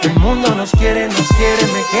 El mundo nos quiere, me quiere.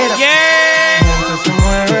 Mi gente se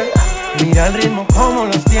mueve, mira el ritmo como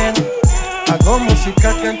los tiene. Hago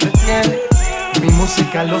música que entretiene. Mi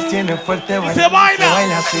música los tiene fuerte, se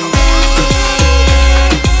baila así.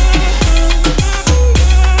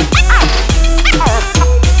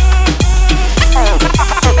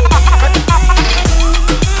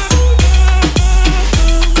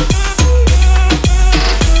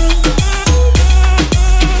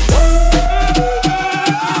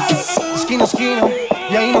 Esquina,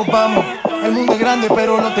 y ahí nos vamos. El mundo es grande,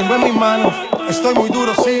 pero lo tengo en mis manos. Estoy muy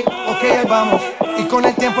duro, sí, ok, ahí vamos. Y con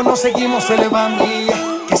el tiempo nos seguimos elevando.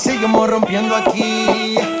 Que seguimos rompiendo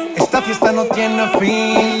aquí. Esta fiesta no tiene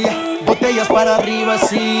fin. Botellas para arriba,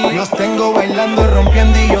 sí. Los tengo bailando y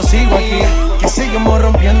rompiendo y yo sigo aquí. Que seguimos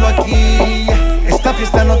rompiendo aquí. Esta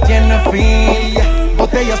fiesta no tiene fin.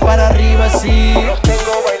 Botellas para arriba, sí. Los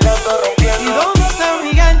tengo bailando, rompiendo. ¿Y dónde está mi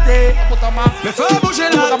gigante? Me fue a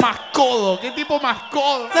buchelar. ¿Qué tipo más codo? ¿Qué tipo más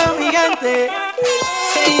codo? Está mi gigante.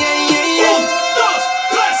 Hey, hey, hey, hey. 1, 2,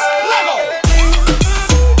 3, Lego.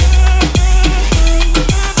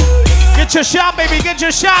 Get your shot, baby. Get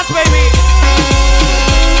your shots, baby.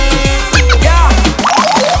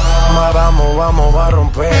 Vamos a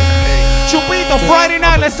romper. Chupito, Friday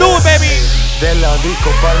night, let's do it, baby. De la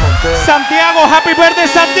disco pa'l motel. Santiago, happy birthday,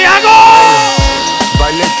 Santiago.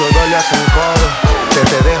 Baile todo le hacen coro. Te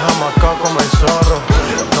deja marcado como el zorro.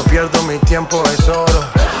 No pierdo mi tiempo, es oro.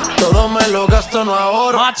 Todo me lo gasto, no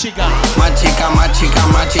ahorro. Más chica.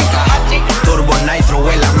 Turbo Nitro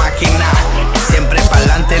en la máquina. Siempre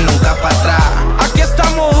pa'lante, nunca para atrás. Aquí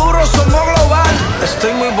estamos duros, somos global.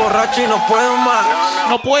 Estoy muy borracho y no puedo más.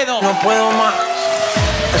 No puedo más.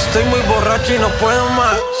 Estoy muy borracho y no puedo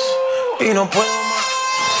más. Y no puedo más.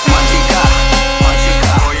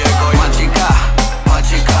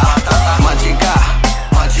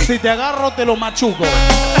 Si te agarro, te lo machuco.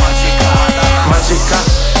 Machica.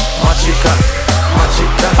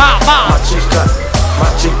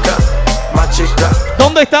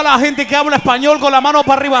 ¿Dónde está la gente que habla español con la mano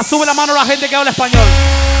para arriba? Sube la mano la gente que habla español.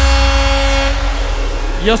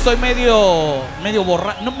 Yo soy medio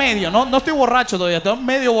borracho. No estoy borracho todavía, estoy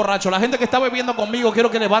medio borracho. La gente que está bebiendo conmigo,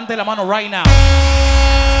 quiero que levante la mano right now.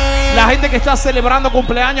 La gente que está celebrando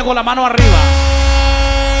cumpleaños con la mano arriba.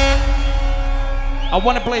 I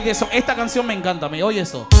wanna play this song. Esta canción me encanta, me oye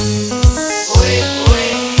eso.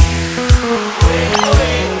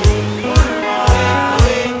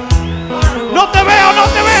 No te veo, no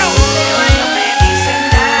te veo.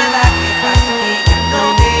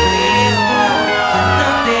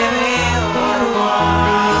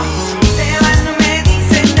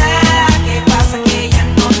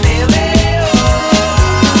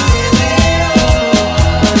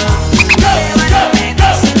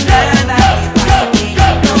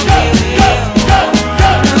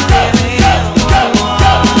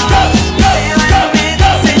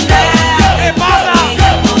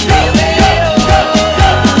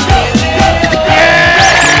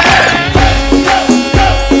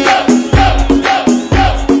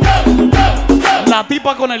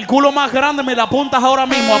 Con el culo más grande me la apuntas ahora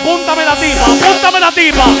mismo. Apúntame la tipa, apúntame la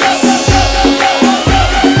tipa.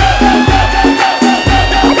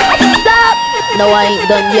 Stop. No, I ain't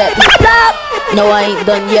done yet. Stop. No, I ain't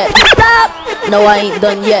done yet. Stop. No, I ain't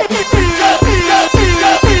done yet.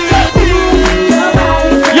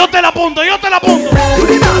 Yo te la apunto, yo te la apunto.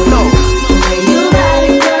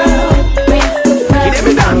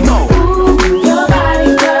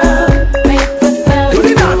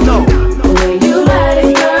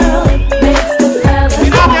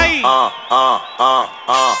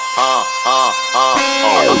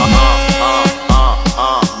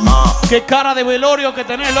 Qué cara de velorio que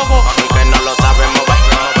tenés, loco. Que no lo sabes mover,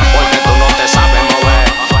 porque tú no te sabes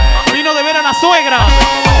mover. Vino de ver a la suegra.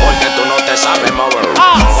 Porque tú no te sabes mover.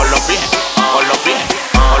 Con los pies, con los pies,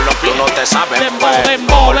 con los pies. Tú no te sabes mover.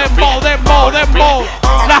 Dembow.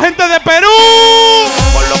 La gente de Perú.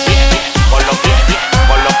 Con los pies, con los pies,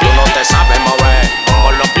 con los pies. Tú no te sabes mover.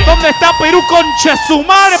 Con los pies. ¿Dónde está Perú, concha su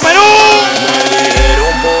madre, Perú? Me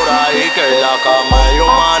dijeron por ahí que en la cama hay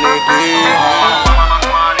un maniquí.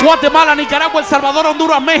 Guatemala, Nicaragua, El Salvador,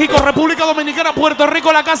 Honduras, México, República Dominicana, Puerto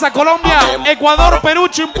Rico, La Casa, Colombia, Ecuador, Perú,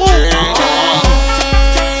 Chimpú.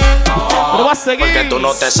 Pero va a seguir. Porque tú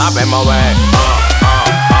no te sabes mover.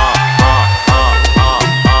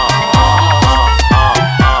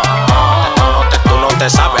 Tú no te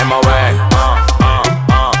sabes mover.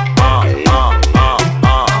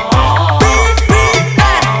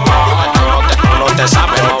 Tú no te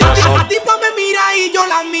sabes mover.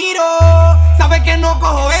 miro, sabe que no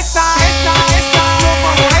cojo esa, no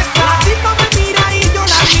cojo esa. La tipa me mira y yo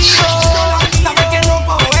la miro, sabe que no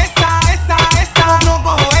cojo esa, no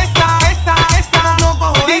cojo esa, no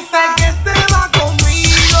cojo esa. Dice que se va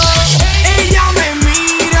conmigo, ella me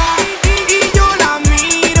mira y yo la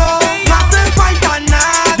miro, no hace falta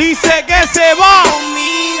nada. Dice que se va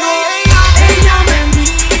conmigo, ella me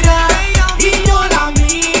mira y yo la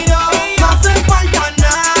miro, no hace falta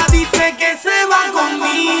nada. Dice que se va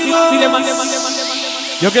conmigo.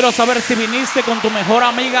 Yo quiero saber si viniste con tu mejor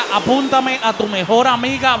amiga. Apúntame a tu mejor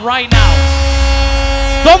amiga right now.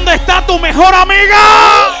 ¿Dónde está tu mejor amiga?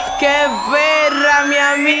 ¡Qué perra, mi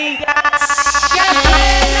amiga! ¡Qué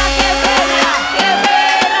perra, mi amiga!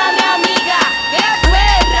 ¡Qué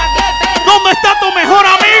perra! ¿Dónde está tu mejor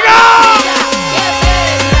amiga? ¡Qué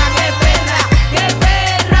perra,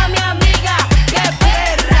 mi amiga! ¡Qué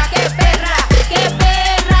perra,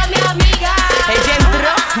 mi amiga! Ella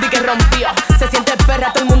entró, vi que rompió. Se siente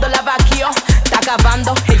perra, todo el mundo la vaquió. Está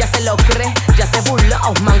acabando, ella se lo cree. Ya se burló,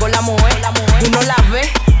 mango la mujer. Tú no la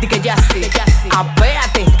ves, di que ya sí.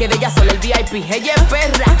 Apéate, que de ella solo el VIP. Ella es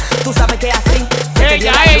perra, tú sabes que así.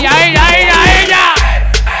 Ella.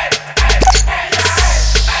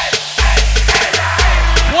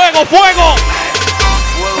 Fuego, fuego.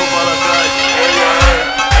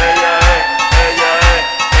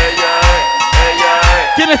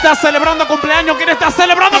 ¿Quién está celebrando cumpleaños? ¿Quién está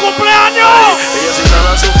celebrando cumpleaños? Ella se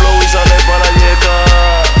instala su flow y sale para la yeca.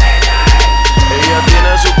 Ella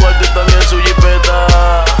tiene su cuarto y también su jipeta.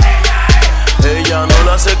 Ella no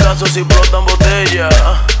le hace caso si explotan botellas.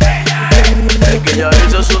 Es que ella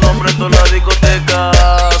hizo su nombre en toda la discoteca.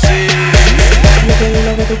 Sí. Yo te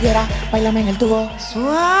digo lo que tú quieras, bailame en el tubo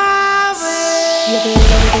suave. Yo te digo lo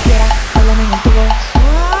que tú quieras, bailame en el tubo suave.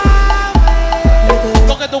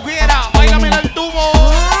 Lo que tú quieras, bailame en el tubo.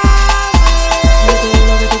 Yo te digo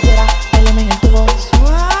lo que tú quieras, bailame en el tubo suave.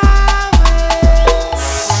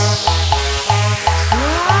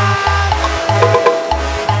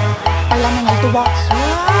 Bailame en el tubo suave.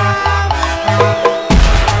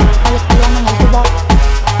 Bailame en el tubo.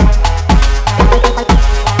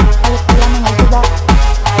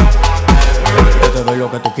 Yo te doy lo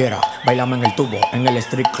que tú quieras, bailame en el tubo. En el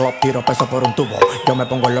street club tiro peso por un tubo. Yo me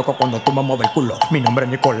pongo loco cuando tú me mueves el culo. Mi nombre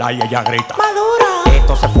es Nicolás y ella grita Madura.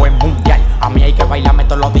 Esto se fue mundial. A mí hay que bailarme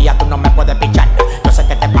todos los días, tú no me puedes pichar. Yo sé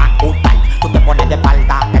que te va a gustar, tú te pones de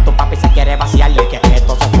espalda, que tu papi se quiere vaciar. Y que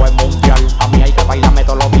esto se fue mundial. A mí hay que bailarme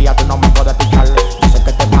todos los días, tú no me puedes pichar. Yo sé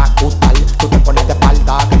que te va a gustar, tú te pones de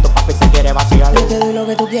espalda, que tu papi se quiere vaciar. Yo te doy lo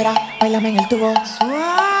que tú quieras, bailame en el tubo suave.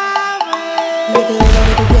 Yo te doy lo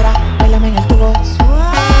que tú quieras, bailame en el tubo suave.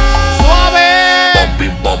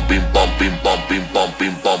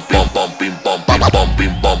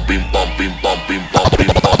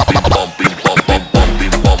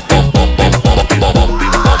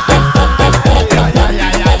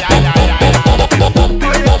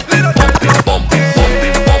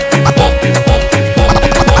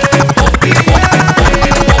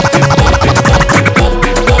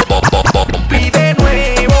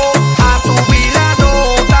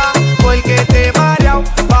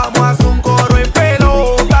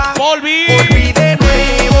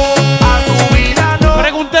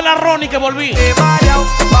 Que volví.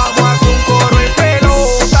 Vamos a hacer un coro en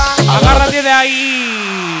pelota. Agárrate de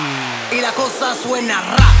ahí. Y la cosa suena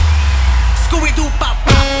rap. Scooby-Doo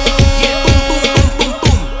papá. Y el pum pum pum pum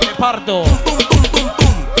pum. Te parto.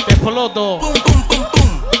 Te exploto.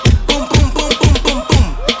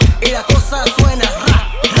 Y la cosa suena rap,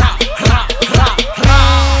 rap, rap, rap,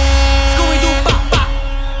 rap. Scooby-Doo papá.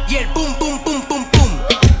 Y el pum pum pum pum pum.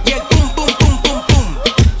 Y el pum pum pum pum pum.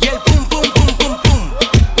 Y el pum pum pum pum pum.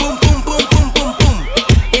 Pum pum pum pum pum pum.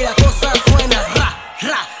 Y la cosa suena rap,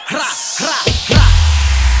 rap, rap, rap, rap.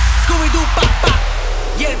 Scooby-Doo papá.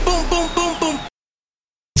 Y el pum pum pum pum.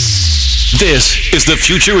 This is The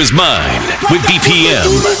Future Is Mine with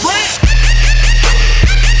BPM.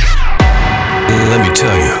 Let me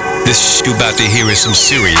tell you, this shit you about to hear is some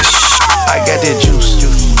serious shit. I got that juice,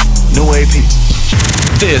 new AP.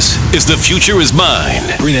 This is The Future Is Mine.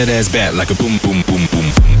 Bring that ass back like a boom, boom, boom,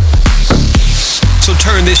 boom. So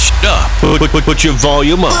turn this shit up. Put your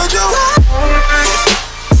volume up.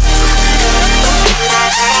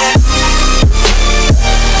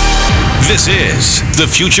 This is The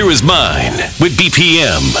Future Is Mine with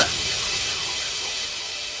BPM.